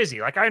he's gotten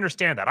busy. Like, I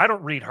understand that. I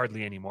don't read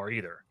hardly anymore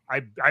either.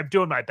 I'm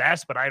doing my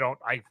best, but I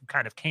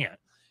kind of can't.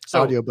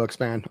 So audiobooks,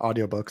 man.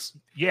 Audiobooks.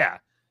 Yeah.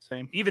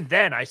 Same. Even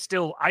then, I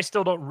still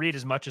don't read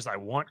as much as I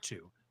want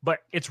to. But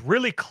it's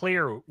really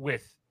clear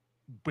with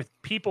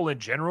people in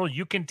general.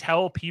 You can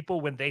tell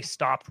people when they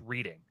stopped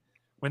reading,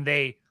 when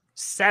they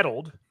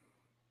settled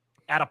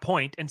at a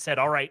point and said,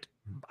 all right,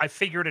 I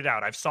figured it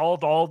out. I've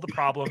solved all the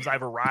problems.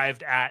 I've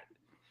arrived at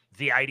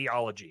the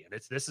ideology.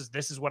 And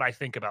this is what I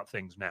think about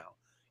things now.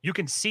 You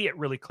can see it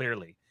really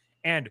clearly.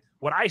 And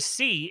what I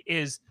see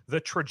is the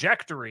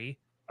trajectory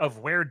of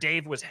where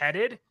Dave was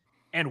headed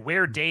and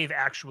where Dave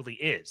actually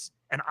is.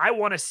 And I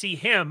want to see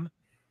him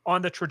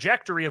on the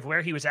trajectory of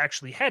where he was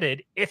actually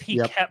headed if he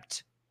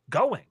kept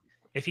going,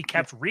 if he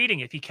kept reading,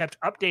 if he kept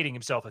updating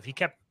himself, if he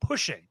kept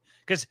pushing.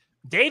 Because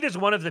Dave is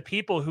one of the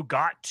people who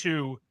got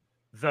to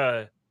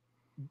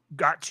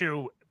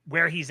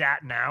where he's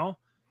at now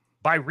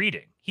by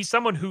reading. He's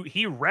someone who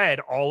he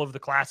read all of the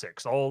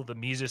classics, all the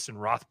Mises and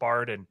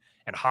Rothbard and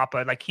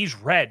Hoppe. Like, he's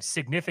read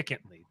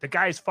significantly. The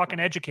guy's fucking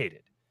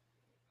educated,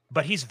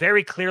 but he's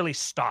very clearly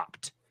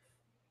stopped.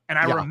 And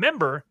I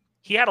remember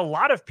he had a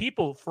lot of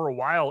people for a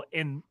while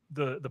in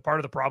the part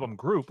of the problem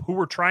group who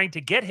were trying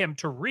to get him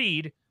to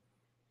read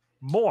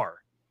more,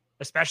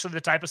 especially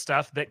the type of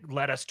stuff that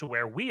led us to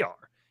where we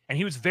are. And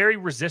he was very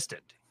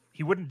resistant.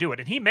 He wouldn't do it.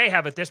 And he may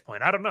have at this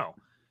point. I don't know.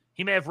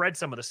 He may have read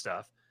some of the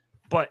stuff,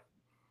 but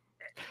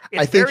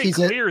it's very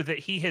clear that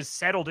he has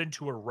settled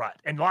into a rut.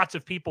 And lots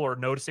of people are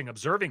noticing,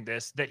 observing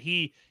this, that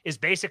he is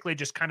basically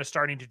just kind of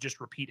starting to just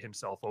repeat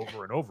himself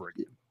over and over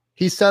again.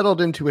 He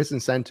settled into his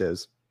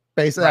incentives.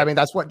 Basically, right. I mean,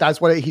 that's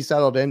what he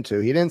settled into.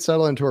 He didn't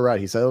settle into a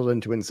rut. He settled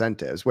into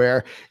incentives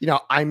where,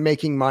 I'm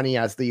making money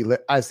as the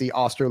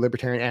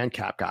Austro-libertarian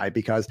ANCAP guy,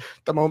 because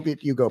the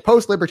moment you go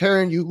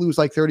post-libertarian, you lose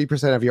like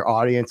 30% of your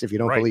audience. If you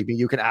don't believe me,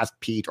 you can ask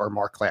Pete or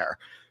Mark Claire.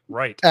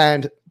 Right.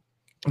 And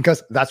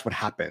because that's what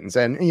happens.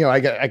 And, I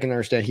can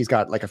understand he's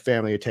got like a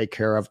family to take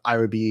care of. I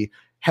would be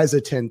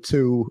hesitant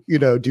to,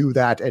 do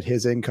that at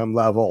his income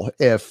level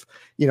if,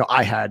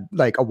 I had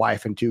like a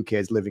wife and 2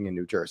 kids living in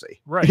New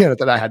Jersey, right?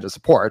 That I had to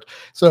support.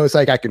 So it's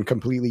like, I can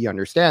completely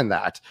understand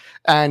that.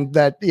 And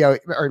that,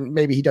 or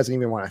maybe he doesn't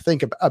even want to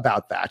think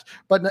about that.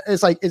 But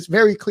it's like, it's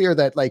very clear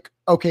that like,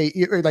 okay,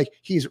 like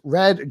he's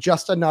read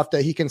just enough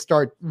that he can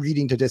start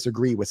reading to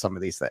disagree with some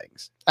of these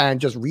things and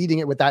just reading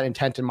it with that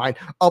intent in mind.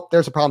 Oh,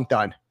 there's a problem,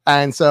 done.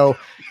 And so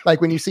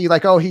like when you see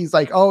like, he's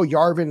like,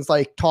 Yarvin's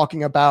like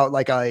talking about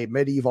like a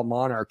medieval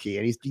monarchy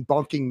and he's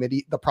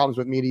debunking the problems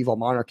with medieval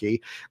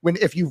monarchy. When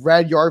if you've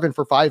read Yarvin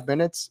for 5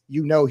 minutes,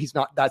 he's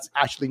not, that's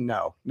actually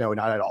no,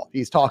 not at all.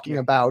 He's talking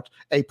about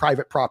a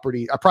private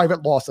property, a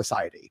private law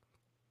society,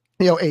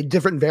 a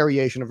different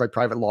variation of a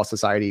private law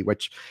society,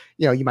 which,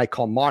 you might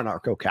call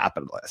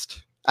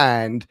monarcho-capitalist.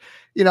 And,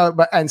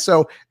 and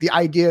so the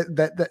idea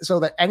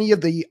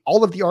that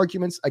all of the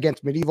arguments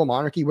against medieval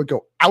monarchy would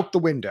go out the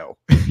window,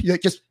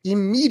 just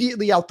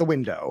immediately out the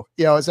window.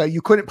 So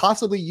you couldn't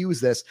possibly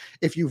use this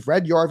if you've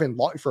read Yarvin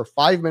for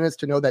 5 minutes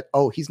to know that,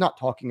 oh, he's not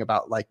talking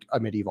about like a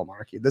medieval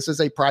monarchy. This is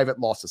a private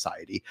law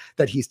society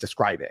that he's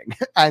describing.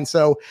 And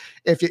so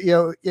if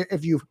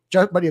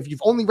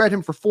you've only read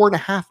him for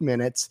 4.5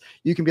 minutes,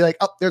 you can be like,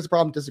 oh, there's a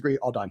problem, disagree,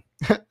 all done.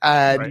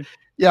 And Right.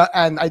 yeah,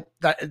 and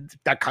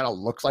that kind of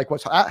looks like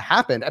what's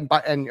happened.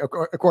 And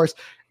of course,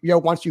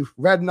 once you've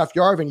read enough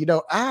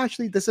Yarvin,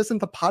 actually, this isn't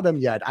the bottom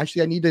yet.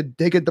 Actually, I need to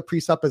dig at the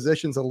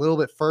presuppositions a little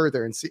bit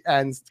further and see,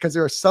 and because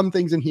there are some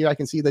things in here I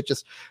can see that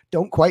just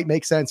don't quite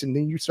make sense. And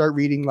then you start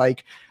reading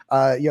like,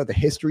 the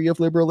history of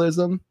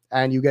liberalism,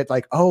 and you get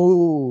like,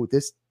 oh,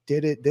 this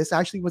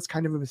actually was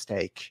kind of a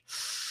mistake.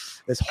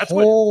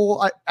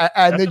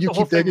 And then you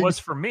keep digging. Was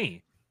for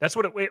me. That's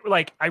what it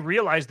like. I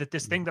realized that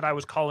this thing that I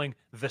was calling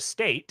the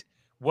state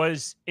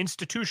was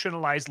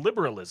institutionalized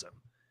liberalism.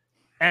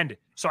 And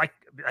so I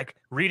like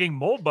reading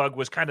Moldbug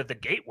was kind of the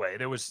gateway.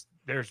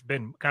 There's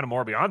been kind of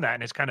more beyond that.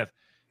 And it's kind of,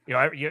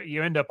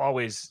 you end up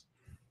always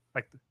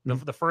like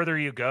the further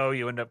you go,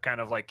 you end up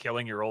kind of like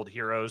killing your old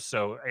heroes.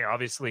 So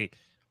obviously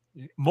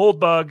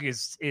Moldbug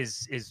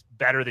is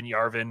better than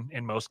Yarvin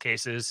in most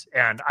cases.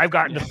 And I've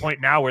gotten to the point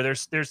now where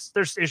there's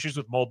issues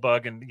with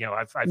Moldbug, and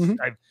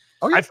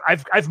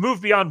I've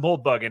moved beyond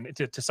Moldbug and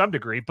to some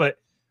degree, but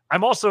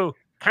I'm also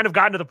kind of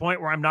gotten to the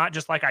point where I'm not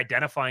just like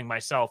identifying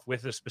myself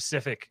with a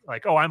specific,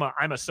 like, oh,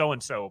 I'm a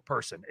so-and-so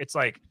person. It's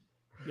like,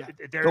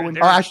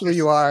 actually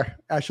you are,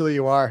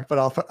 but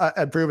I'll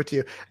prove it to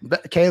you.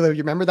 But Caleb,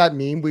 you remember that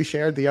meme we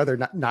shared the other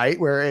night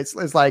where it's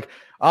like,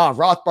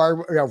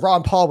 Rothbard,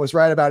 Ron Paul was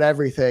right about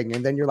everything.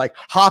 And then you're like,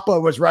 Hoppe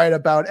was right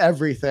about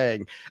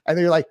everything. And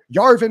then you're like,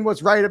 Yarvin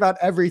was right about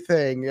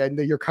everything. And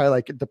then you're kind of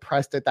like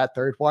depressed at that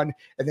third one.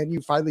 And then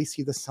you finally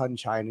see the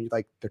sunshine and you're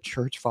like, the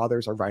church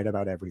fathers are right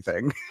about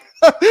everything.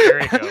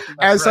 There you go.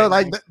 And so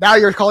like now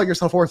you're calling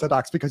yourself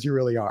Orthodox because you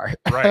really are.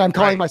 Right, and I'm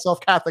calling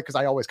myself Catholic because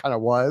I always kind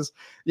of was.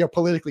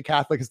 Politically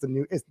Catholic is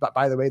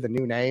by the way, the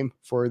new name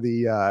for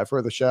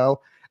the show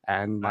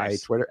and my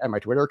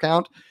Twitter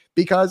account.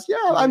 Because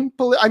I'm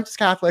just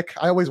Catholic.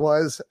 I always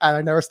was, and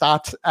I never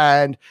stopped.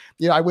 And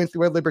I went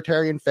through a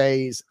libertarian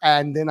phase,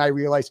 and then I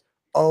realized,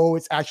 oh,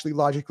 it's actually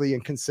logically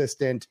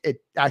inconsistent.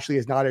 It actually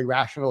is not a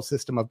rational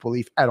system of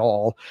belief at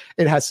all.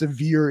 It has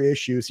severe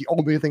issues. The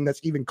only thing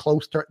that's even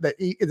close to that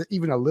is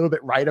even a little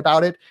bit right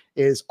about it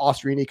is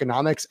Austrian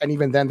economics, and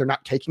even then they're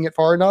not taking it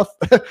far enough.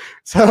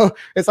 So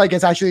it's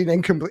actually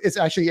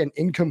an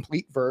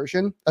incomplete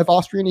version of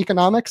Austrian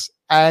economics.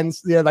 And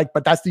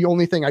but that's the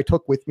only thing I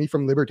took with me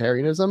from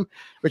libertarianism,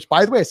 which,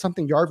 by the way, is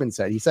something Yarvin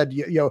said. He said,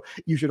 you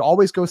should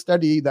always go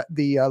study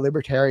the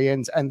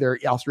libertarians and their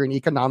Austrian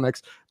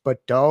economics,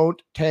 but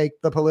don't take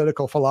the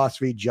political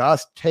philosophy.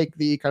 Just take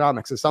the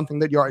economics. It's something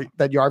that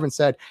Yarvin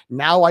said.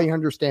 Now I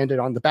understand it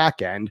on the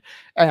back end,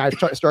 and I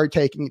started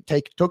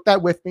took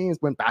that with me and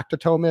went back to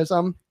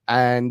Thomism.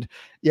 And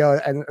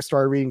and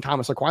started reading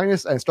Thomas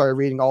Aquinas and started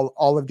reading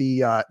all of the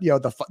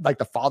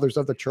the fathers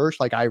of the church,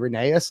 like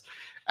Irenaeus,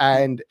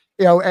 and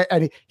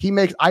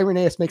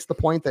Irenaeus makes the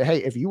point that, hey,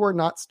 if you are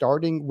not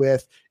starting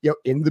with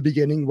in the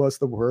beginning was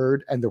the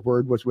Word, and the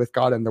Word was with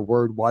God, and the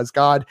Word was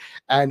God,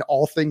 and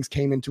all things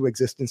came into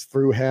existence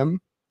through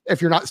Him,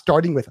 if you're not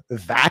starting with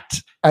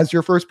that as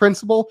your first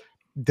principle,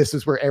 this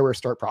is where errors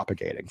start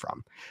propagating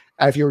from.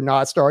 If you're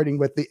not starting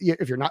with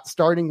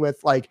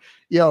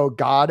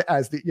God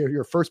as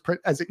your first,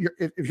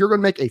 if you're going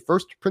to make a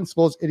first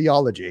principles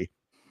ideology,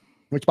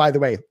 which, by the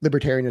way,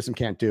 libertarianism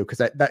can't do, because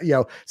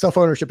that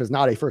self-ownership is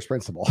not a first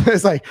principle.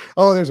 It's like,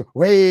 oh, there's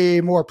way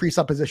more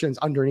presuppositions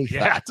underneath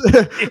that.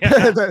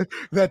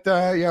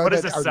 What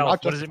is a self?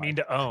 What does it mean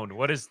to own?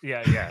 What is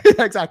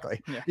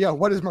exactly.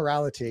 What is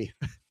morality?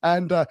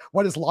 And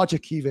what is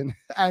logic even?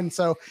 And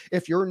so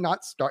if you're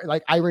not starting,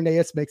 like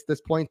Irenaeus makes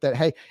this point that,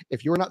 hey,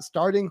 if you're not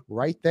starting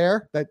right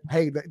there, that,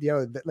 hey,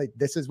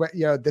 this is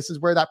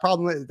where that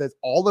problem is. That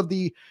all of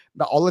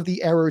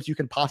the errors you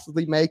can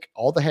possibly make,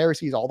 all the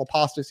heresies, all the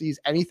apostasies,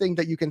 anything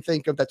that you can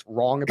think of that's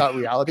wrong about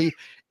reality,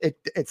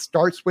 it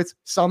starts with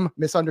some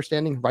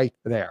misunderstanding right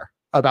there.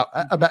 About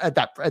at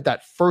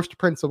that first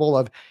principle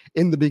of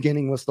in the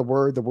beginning was the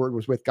Word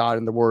was with God,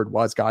 and the Word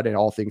was God, and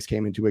all things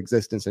came into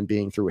existence and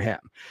being through Him.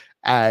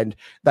 And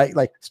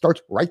that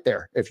starts right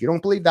there. If you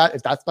don't believe that,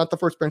 if that's not the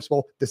first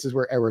principle, this is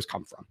where errors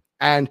come from.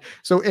 And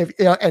so if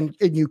and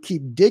you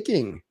keep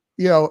digging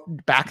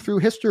back through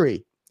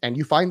history, and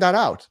you find that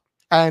out.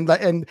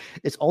 And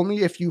it's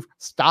only if you've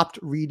stopped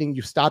reading,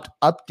 you stopped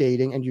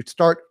updating, and you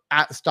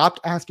stopped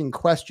asking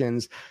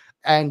questions,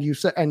 and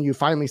you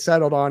finally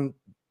settled on,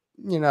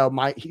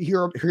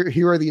 here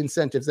are the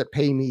incentives that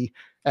pay me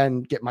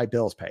and get my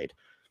bills paid.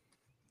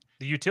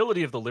 The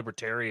utility of the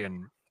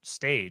libertarian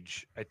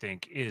stage, I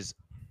think, is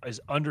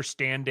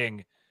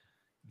understanding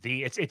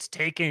it's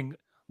taking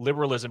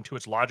liberalism to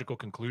its logical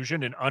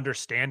conclusion and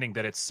understanding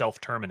that it's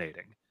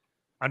self-terminating,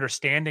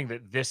 understanding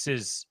that this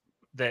is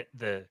that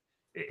the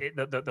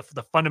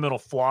fundamental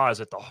flaw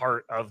is at the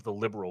heart of the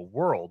liberal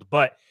world.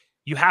 But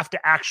you have to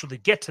actually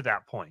get to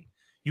that point.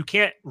 You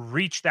can't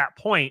reach that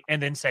point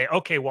and then say,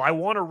 okay, well, I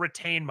want to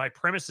retain my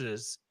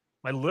premises,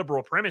 my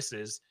liberal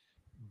premises,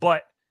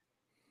 but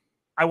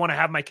I want to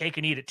have my cake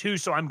and eat it too.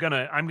 So I'm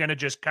gonna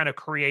just kind of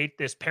create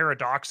this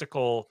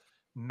paradoxical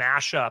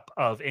mashup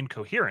of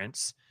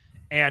incoherence,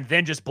 and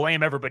then just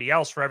blame everybody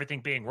else for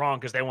everything being wrong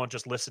because they won't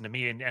just listen to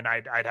me, and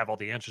I'd have all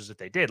the answers if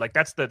they did. Like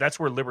that's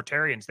where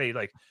libertarians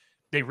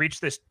they reach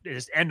this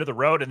end of the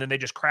road and then they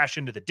just crash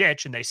into the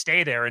ditch and they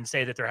stay there and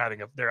say that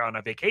they're on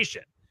a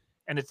vacation.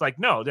 And it's like,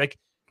 no, like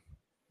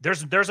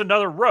there's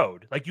another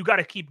road. Like you got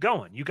to keep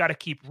going. You got to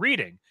keep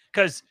reading,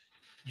 because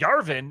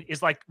Yarvin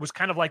was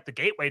kind of like the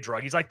gateway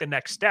drug. He's like the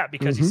next step,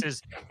 because he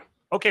says,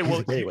 okay,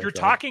 well, you're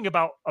talking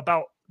about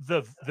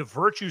the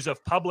virtues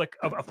of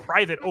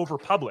private over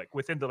public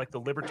within the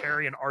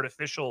libertarian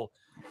artificial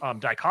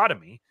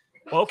dichotomy.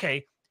 Well,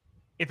 okay,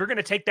 if you're going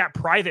to take that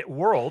private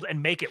world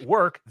and make it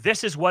work,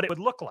 this is what it would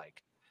look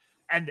like.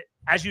 And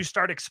as you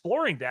start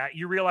exploring that,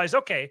 you realize,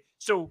 okay,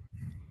 so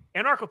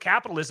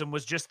anarcho-capitalism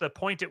was just the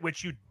point at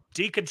which you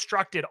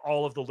deconstructed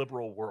all of the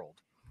liberal world.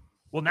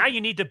 Well, now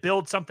you need to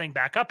build something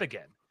back up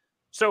again.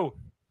 So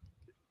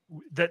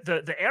the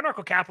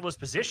anarcho-capitalist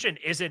position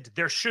isn't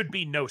there should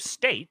be no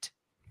state.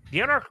 The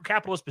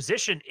anarcho-capitalist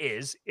position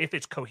is, if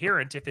it's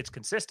coherent, if it's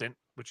consistent,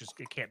 which is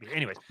it can't be.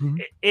 Anyways,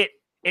 it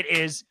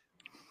is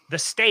the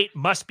state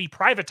must be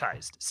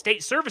privatized.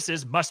 State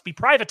services must be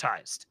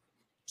privatized.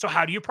 So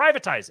how do you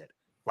privatize it?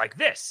 Like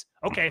this.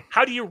 Okay,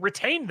 how do you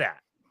retain that?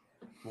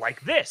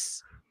 Like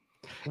this.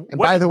 And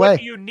by the way, what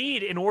do you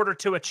need in order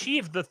to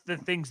achieve the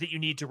things that you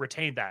need to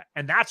retain that?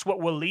 And that's what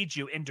will lead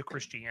you into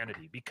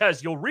Christianity,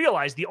 because you'll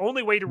realize the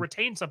only way to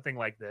retain something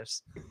like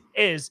this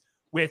is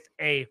with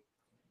a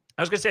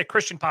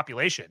Christian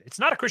population. It's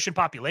not a Christian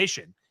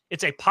population.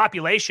 It's a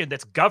population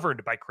that's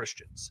governed by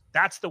Christians.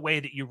 That's the way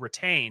that you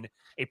retain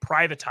a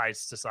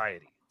privatized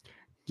society.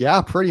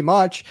 Yeah, pretty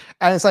much.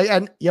 And it's like,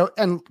 and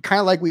kind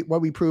of like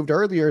what we proved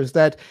earlier is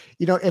that,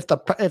 if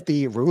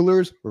the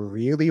rulers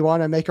really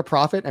want to make a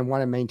profit and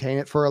want to maintain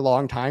it for a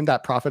long time,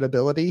 that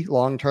profitability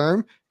long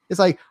term, it's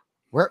like,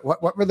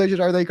 what religion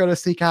are they going to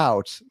seek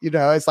out?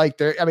 It's like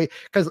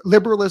because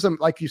liberalism,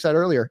 like you said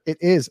earlier, it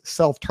is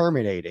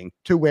self-terminating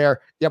to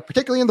where,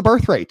 particularly in the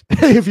birth rate,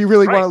 if you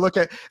really want to look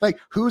at like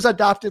who's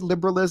adopted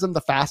liberalism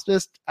the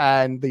fastest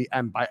and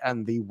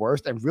the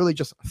worst and really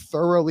just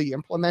thoroughly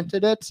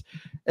implemented it.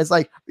 It's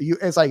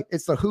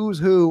the who's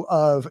who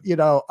of,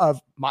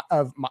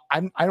 I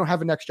don't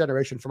have a next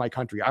generation for my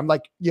country. I'm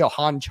like,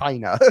 Han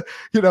China,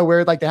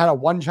 where like they had a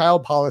one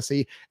child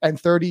policy and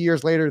 30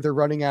 years later, they're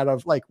running out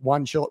of like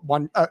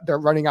they're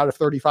running out of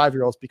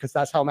 35-year-olds because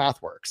that's how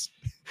math works,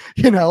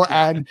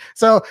 and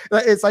so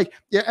it's like,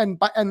 and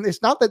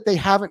it's not that they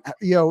haven't,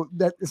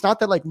 that it's not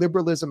that like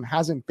liberalism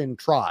hasn't been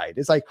tried.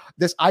 It's like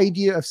this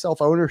idea of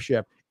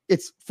self-ownership,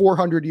 it's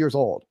 400 years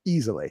old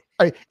easily.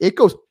 It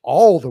goes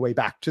all the way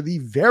back to the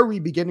very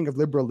beginning of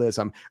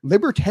liberalism.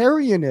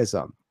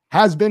 Libertarianism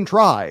has been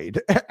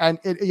tried. And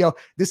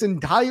this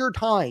entire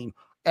time,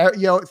 for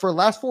the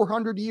last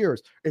 400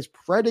 years is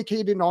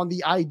predicated on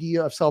the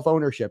idea of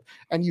self-ownership.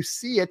 And you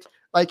see it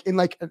like in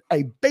like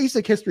a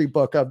basic history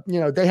book of,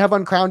 they have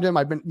uncrowned him.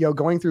 I've been,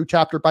 going through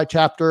chapter by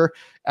chapter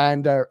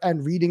and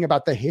reading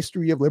about the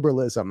history of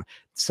liberalism.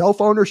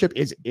 Self-ownership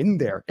is in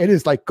there. It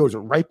is like, goes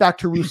right back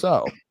to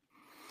Rousseau.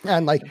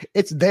 And like,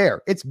 it's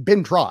there, it's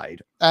been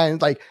tried.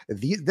 And like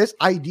this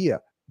idea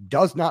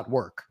does not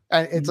work.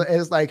 And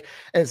it's like,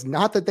 it's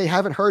not that they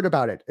haven't heard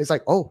about it. It's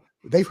like, oh,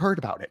 they've heard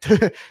about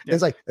it.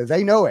 It's like,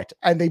 they know it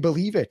and they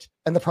believe it.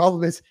 And the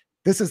problem is,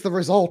 this is the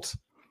result.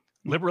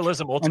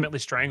 Liberalism ultimately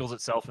strangles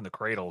itself in the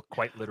cradle,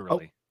 quite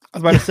literally. I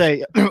was about to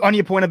say, on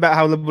your point about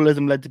how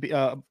liberalism led to be,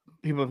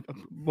 people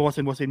more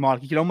say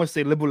monarchy, you can almost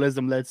say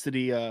liberalism led to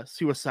the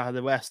suicide of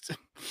the West.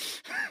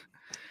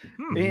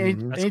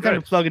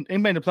 Anytime to plug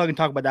and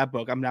talk about that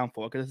book, I'm down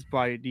for it, because it's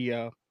probably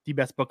the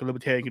best book a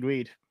libertarian could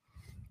read,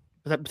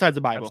 besides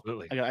the Bible.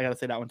 Absolutely. I gotta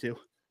say that one too.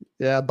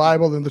 Yeah,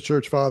 Bible and the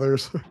Church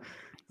Fathers.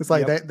 It's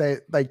like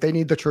they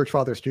need the Church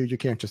Fathers too. You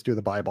can't just do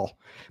the Bible.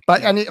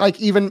 But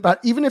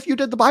even if you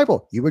did the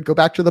Bible, you would go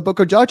back to the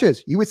Book of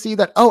Judges. You would see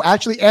that, oh,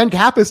 actually,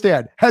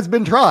 Ancapistan has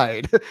been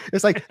tried.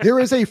 It's like there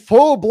is a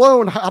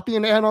full-blown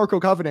Hoppian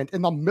anarcho covenant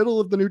in the middle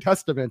of the New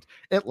Testament.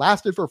 It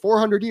lasted for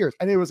 400 years,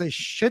 and it was a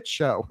shit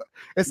show.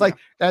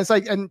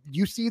 And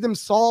you see them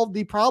solve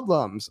the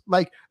problems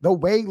like the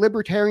way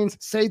libertarians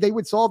say they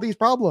would solve these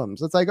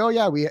problems. It's like, oh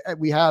yeah,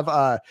 we have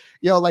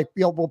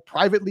we'll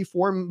privately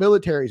form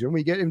militaries when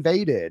we get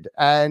invaded.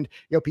 And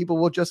people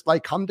will just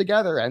like come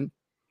together, and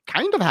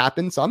kind of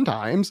happen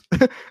sometimes.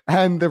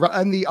 and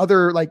the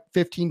other like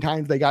 15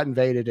 times they got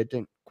invaded, it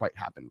didn't quite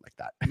happen like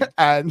that.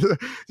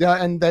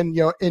 and then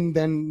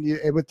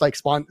it would like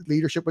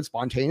leadership would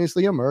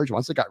spontaneously emerge.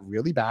 Once it got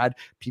really bad,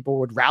 people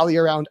would rally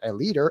around an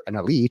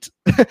elite,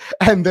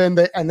 and then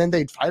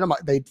they'd fight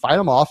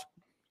them off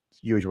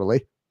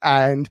usually.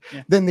 And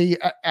then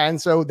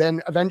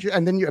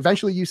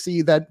eventually you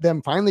see that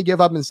them finally give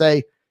up and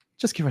say,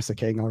 just give us a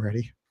king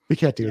already. We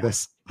can't do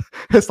this.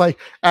 It's like,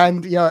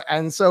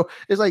 and so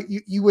it's like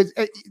you would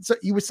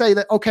say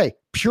that, okay,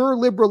 pure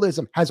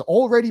liberalism has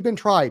already been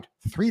tried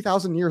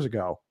 3,000 years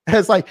ago.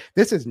 It's like,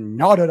 this is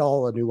not at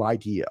all a new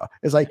idea.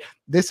 It's like,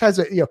 this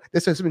has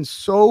been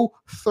so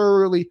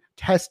thoroughly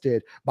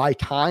tested by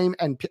time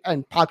and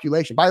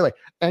population. By the way,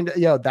 and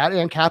that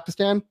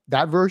Ancapistan,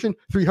 that version,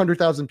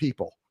 300,000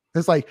 people.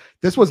 It's like,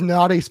 this was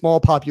not a small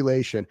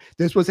population.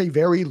 This was a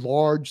very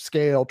large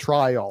scale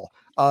trial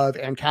of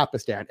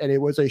Ancapistan, and it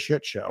was a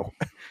shit show.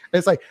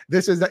 It's like,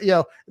 this was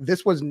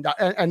not,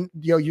 and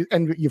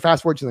you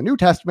fast forward to the New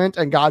Testament,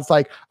 and God's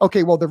like,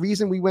 okay, well, the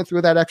reason we went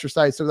through that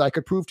exercise so that I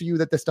could prove to you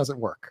that this doesn't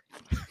work.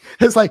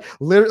 It's like,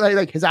 literally,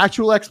 like his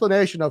actual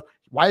explanation of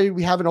why did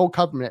we have an old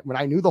covenant when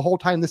I knew the whole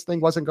time this thing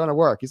wasn't going to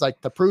work. He's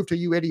like, to prove to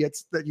you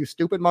idiots, that you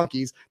stupid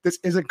monkeys, this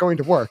isn't going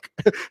to work.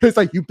 It's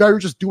like, you better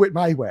just do it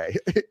my way.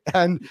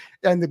 and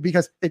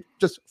because it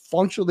just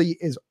functionally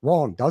is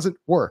wrong, doesn't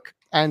work.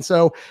 And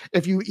so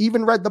if you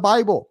even read the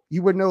Bible,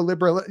 you would know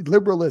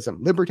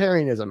liberalism,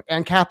 libertarianism,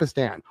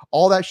 Ancapistan,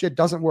 all that shit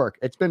doesn't work.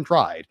 It's been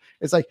tried.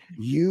 It's like,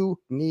 you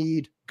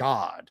need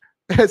God.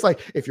 It's like,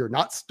 if you're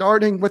not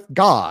starting with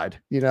God,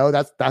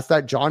 that's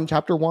that John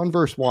chapter 1,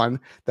 verse 1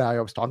 that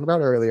I was talking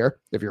about earlier.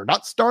 If you're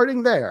not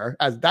starting there,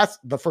 as that's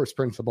the first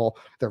principle,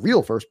 the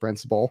real first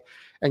principle,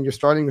 and you're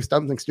starting with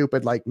something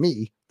stupid like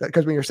me,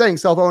 because when you're saying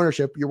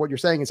self-ownership, what you're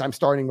saying is I'm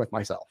starting with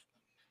myself.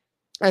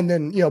 And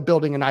then,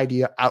 building an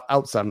idea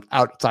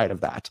outside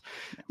of that,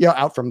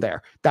 out from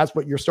there. That's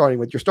what you're starting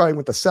with. You're starting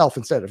with the self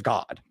instead of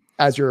God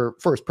as your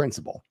first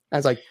principle. And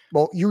it's like,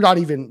 well, you're not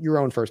even your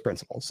own first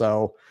principle.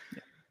 So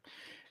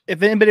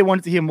if anybody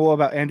wants to hear more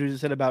about Andrew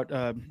just said about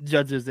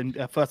judges and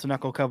First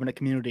Tabernacle Covenant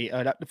community,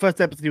 the first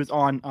episode he was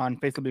on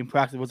Facebook Being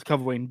Practice was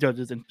covering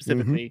judges and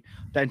specifically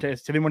that. So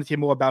if anyone wants to hear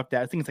more about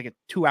that, I think it's like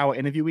a 2-hour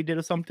interview we did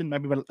or something. I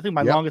think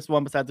my longest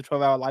one besides the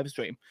 12-hour live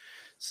stream.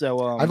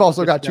 So I've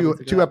also got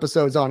two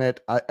episodes on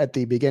it at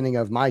the beginning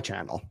of my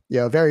channel.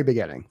 Very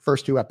beginning.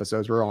 First 2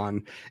 episodes were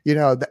on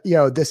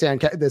this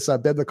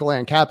biblical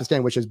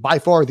Ancapistan, which is by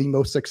far the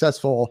most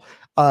successful,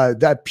 by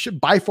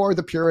far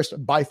the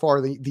purest, by far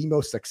the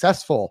most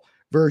successful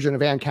version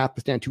of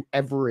Ancapistan to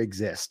ever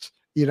exist.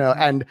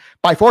 And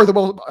by far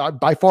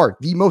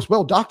the most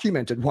well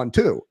documented one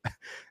too.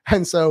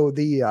 And so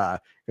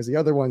because the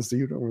other ones,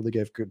 you don't really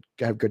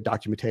have good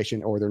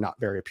documentation, or they're not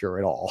very pure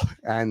at all.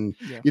 And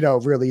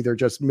really they're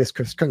just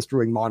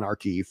misconstruing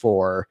monarchy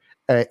for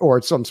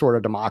or some sort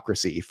of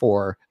democracy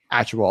for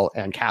actual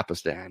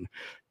Ancapistan.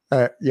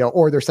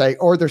 Or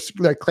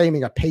they're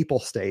claiming a papal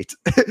state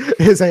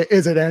is an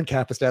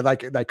Ancapistan,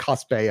 like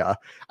Cuspeia.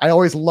 I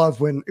always love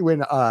when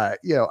Asa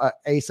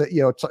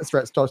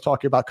starts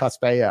talking about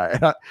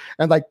Cuspeia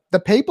and like the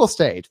papal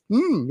state.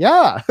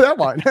 Yeah, that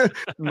one. I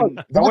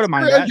wouldn't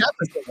mind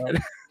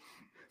that.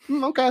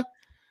 Okay,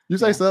 you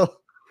say so.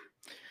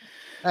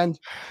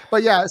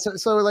 But yeah,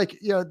 so like,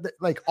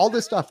 like all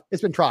this stuff,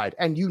 it's been tried,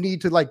 and you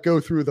need to like go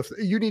through just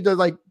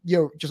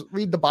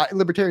read the Bible.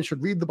 Libertarians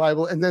should read the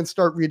Bible and then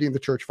start reading the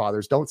Church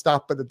Fathers. Don't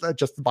stop at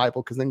just the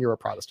Bible, because then you're a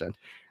Protestant.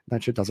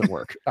 That shit doesn't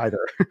work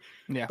either.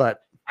 Yeah.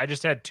 But I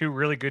just had 2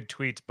 really good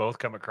tweets, both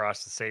come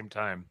across the same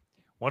time.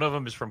 One of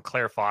them is from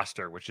Claire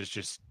Foster, which is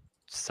just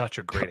such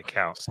a great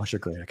account. Such a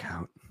great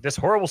account. This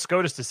horrible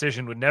SCOTUS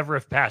decision would never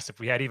have passed if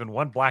we had even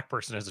one black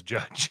person as a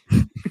judge.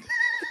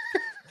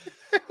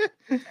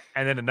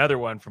 And then another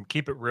one from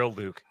Keep It Real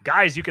Luke.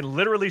 Guys, you can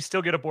literally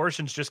still get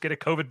abortions. Just get a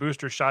COVID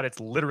booster shot. It's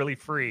literally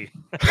free.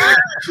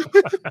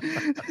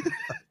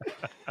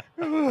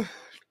 This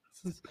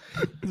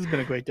has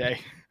been a great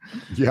day.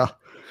 Yeah.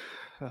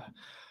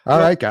 All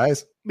right,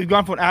 guys. We've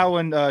gone for an hour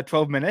and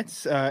 12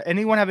 minutes.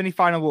 Anyone have any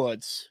final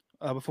words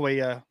before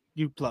we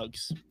do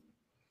plugs?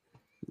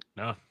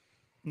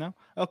 No?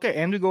 Okay,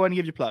 Andrew, go ahead and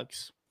give your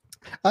plugs.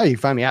 You can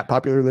find me at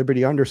Popular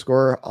Liberty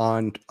 _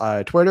 on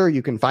Twitter.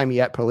 You can find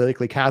me at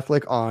Politically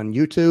Catholic on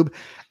YouTube,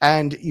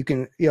 and you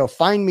can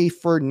find me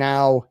for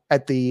now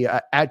at the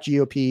at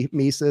GOP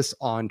Mises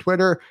on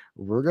Twitter.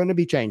 We're going to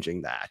be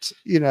changing that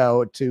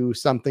to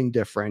something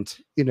different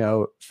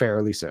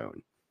fairly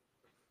soon.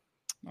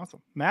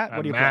 Awesome. Matt,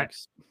 what are your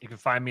plugs? You can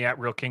find me at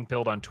Real King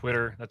Pilled on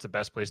Twitter. That's the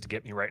best place to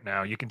get me right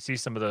now. You can see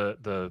some of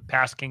the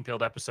past King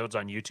Pilled episodes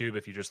on YouTube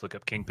if you just look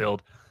up King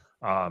Pilled.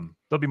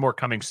 There'll be more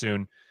coming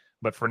soon.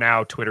 But for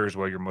now, Twitter is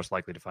where you're most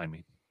likely to find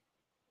me.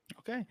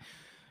 Okay.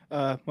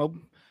 Well,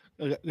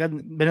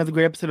 another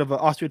great episode of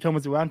Austria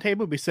Thomas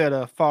Roundtable. We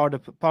said follow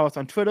us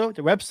on Twitter.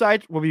 The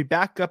website will be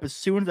back up as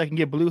soon as I can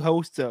get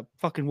Bluehost to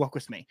fucking work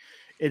with me.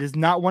 It does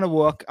not want to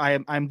work.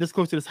 I'm this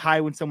close to this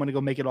hiring someone to go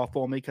make it all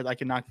for me because I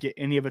cannot get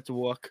any of it to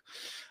work.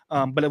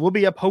 But it will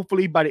be up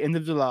hopefully by the end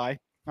of July.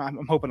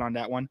 I'm hoping on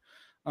that one.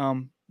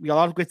 We got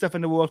a lot of great stuff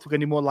in the works. We're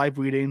going to do more live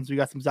readings. We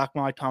got some Zach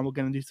Tom we're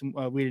going to do some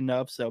reading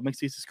of. So make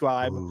sure you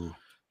subscribe. Ooh.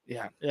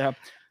 Yeah,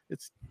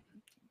 it's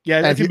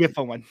gonna be a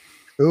fun one.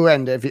 Ooh,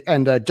 and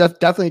just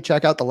definitely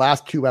check out the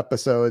last 2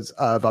 episodes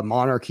of A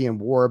Monarchy and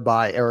War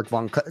by Eric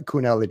von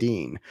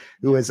Kuhnel-Leddihn,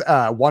 who is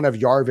one of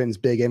Yarvin's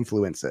big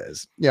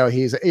influences.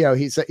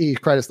 He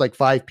credits like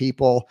 5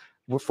 people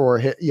for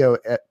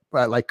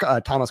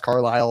Thomas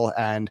Carlyle,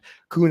 and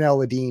Kuhn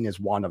El-Ladin is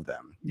one of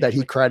them that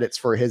he credits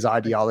for his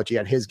ideology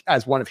and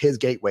as one of his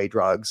gateway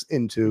drugs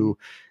into,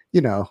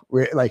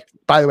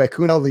 by the way,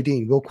 Kuhn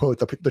El-Ladin will quote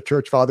the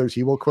church fathers.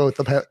 He will quote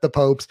the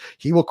popes.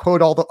 He will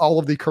quote all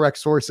of the correct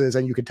sources,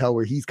 and you can tell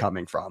where he's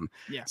coming from.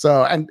 Yeah.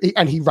 So,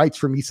 and he writes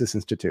for Mises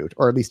Institute,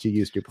 or at least he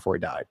used to before he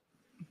died.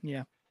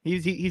 Yeah.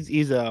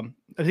 He's I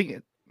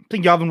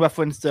think Galvin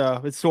referenced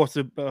his source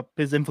of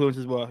his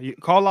influences were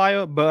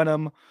Carlyle,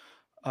 Burnham,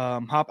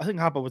 I think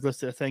Hopper was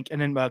listed, I think, and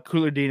then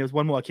Coolidine. There was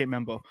one more I can't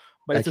remember,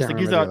 but it's just like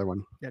these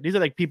are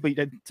like people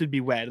that should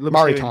be read.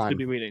 Maritain should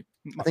be reading.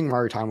 I think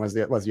Maritain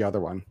was the other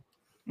one.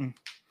 Yeah,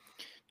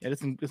 there's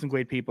some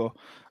great people.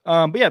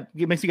 But yeah,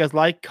 make sure you guys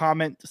like,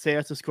 comment,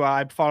 share,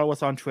 subscribe, follow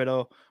us on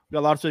Twitter. We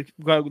got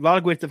a lot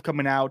of great stuff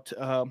coming out.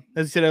 As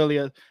I said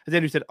earlier, as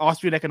Andrew said,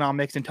 Austrian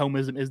economics and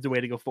Thomism is the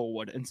way to go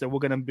forward, and so we're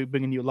going to be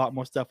bringing you a lot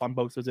more stuff on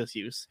both those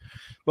issues,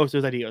 both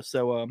those ideas.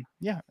 So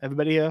yeah,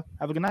 everybody, have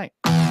a good night.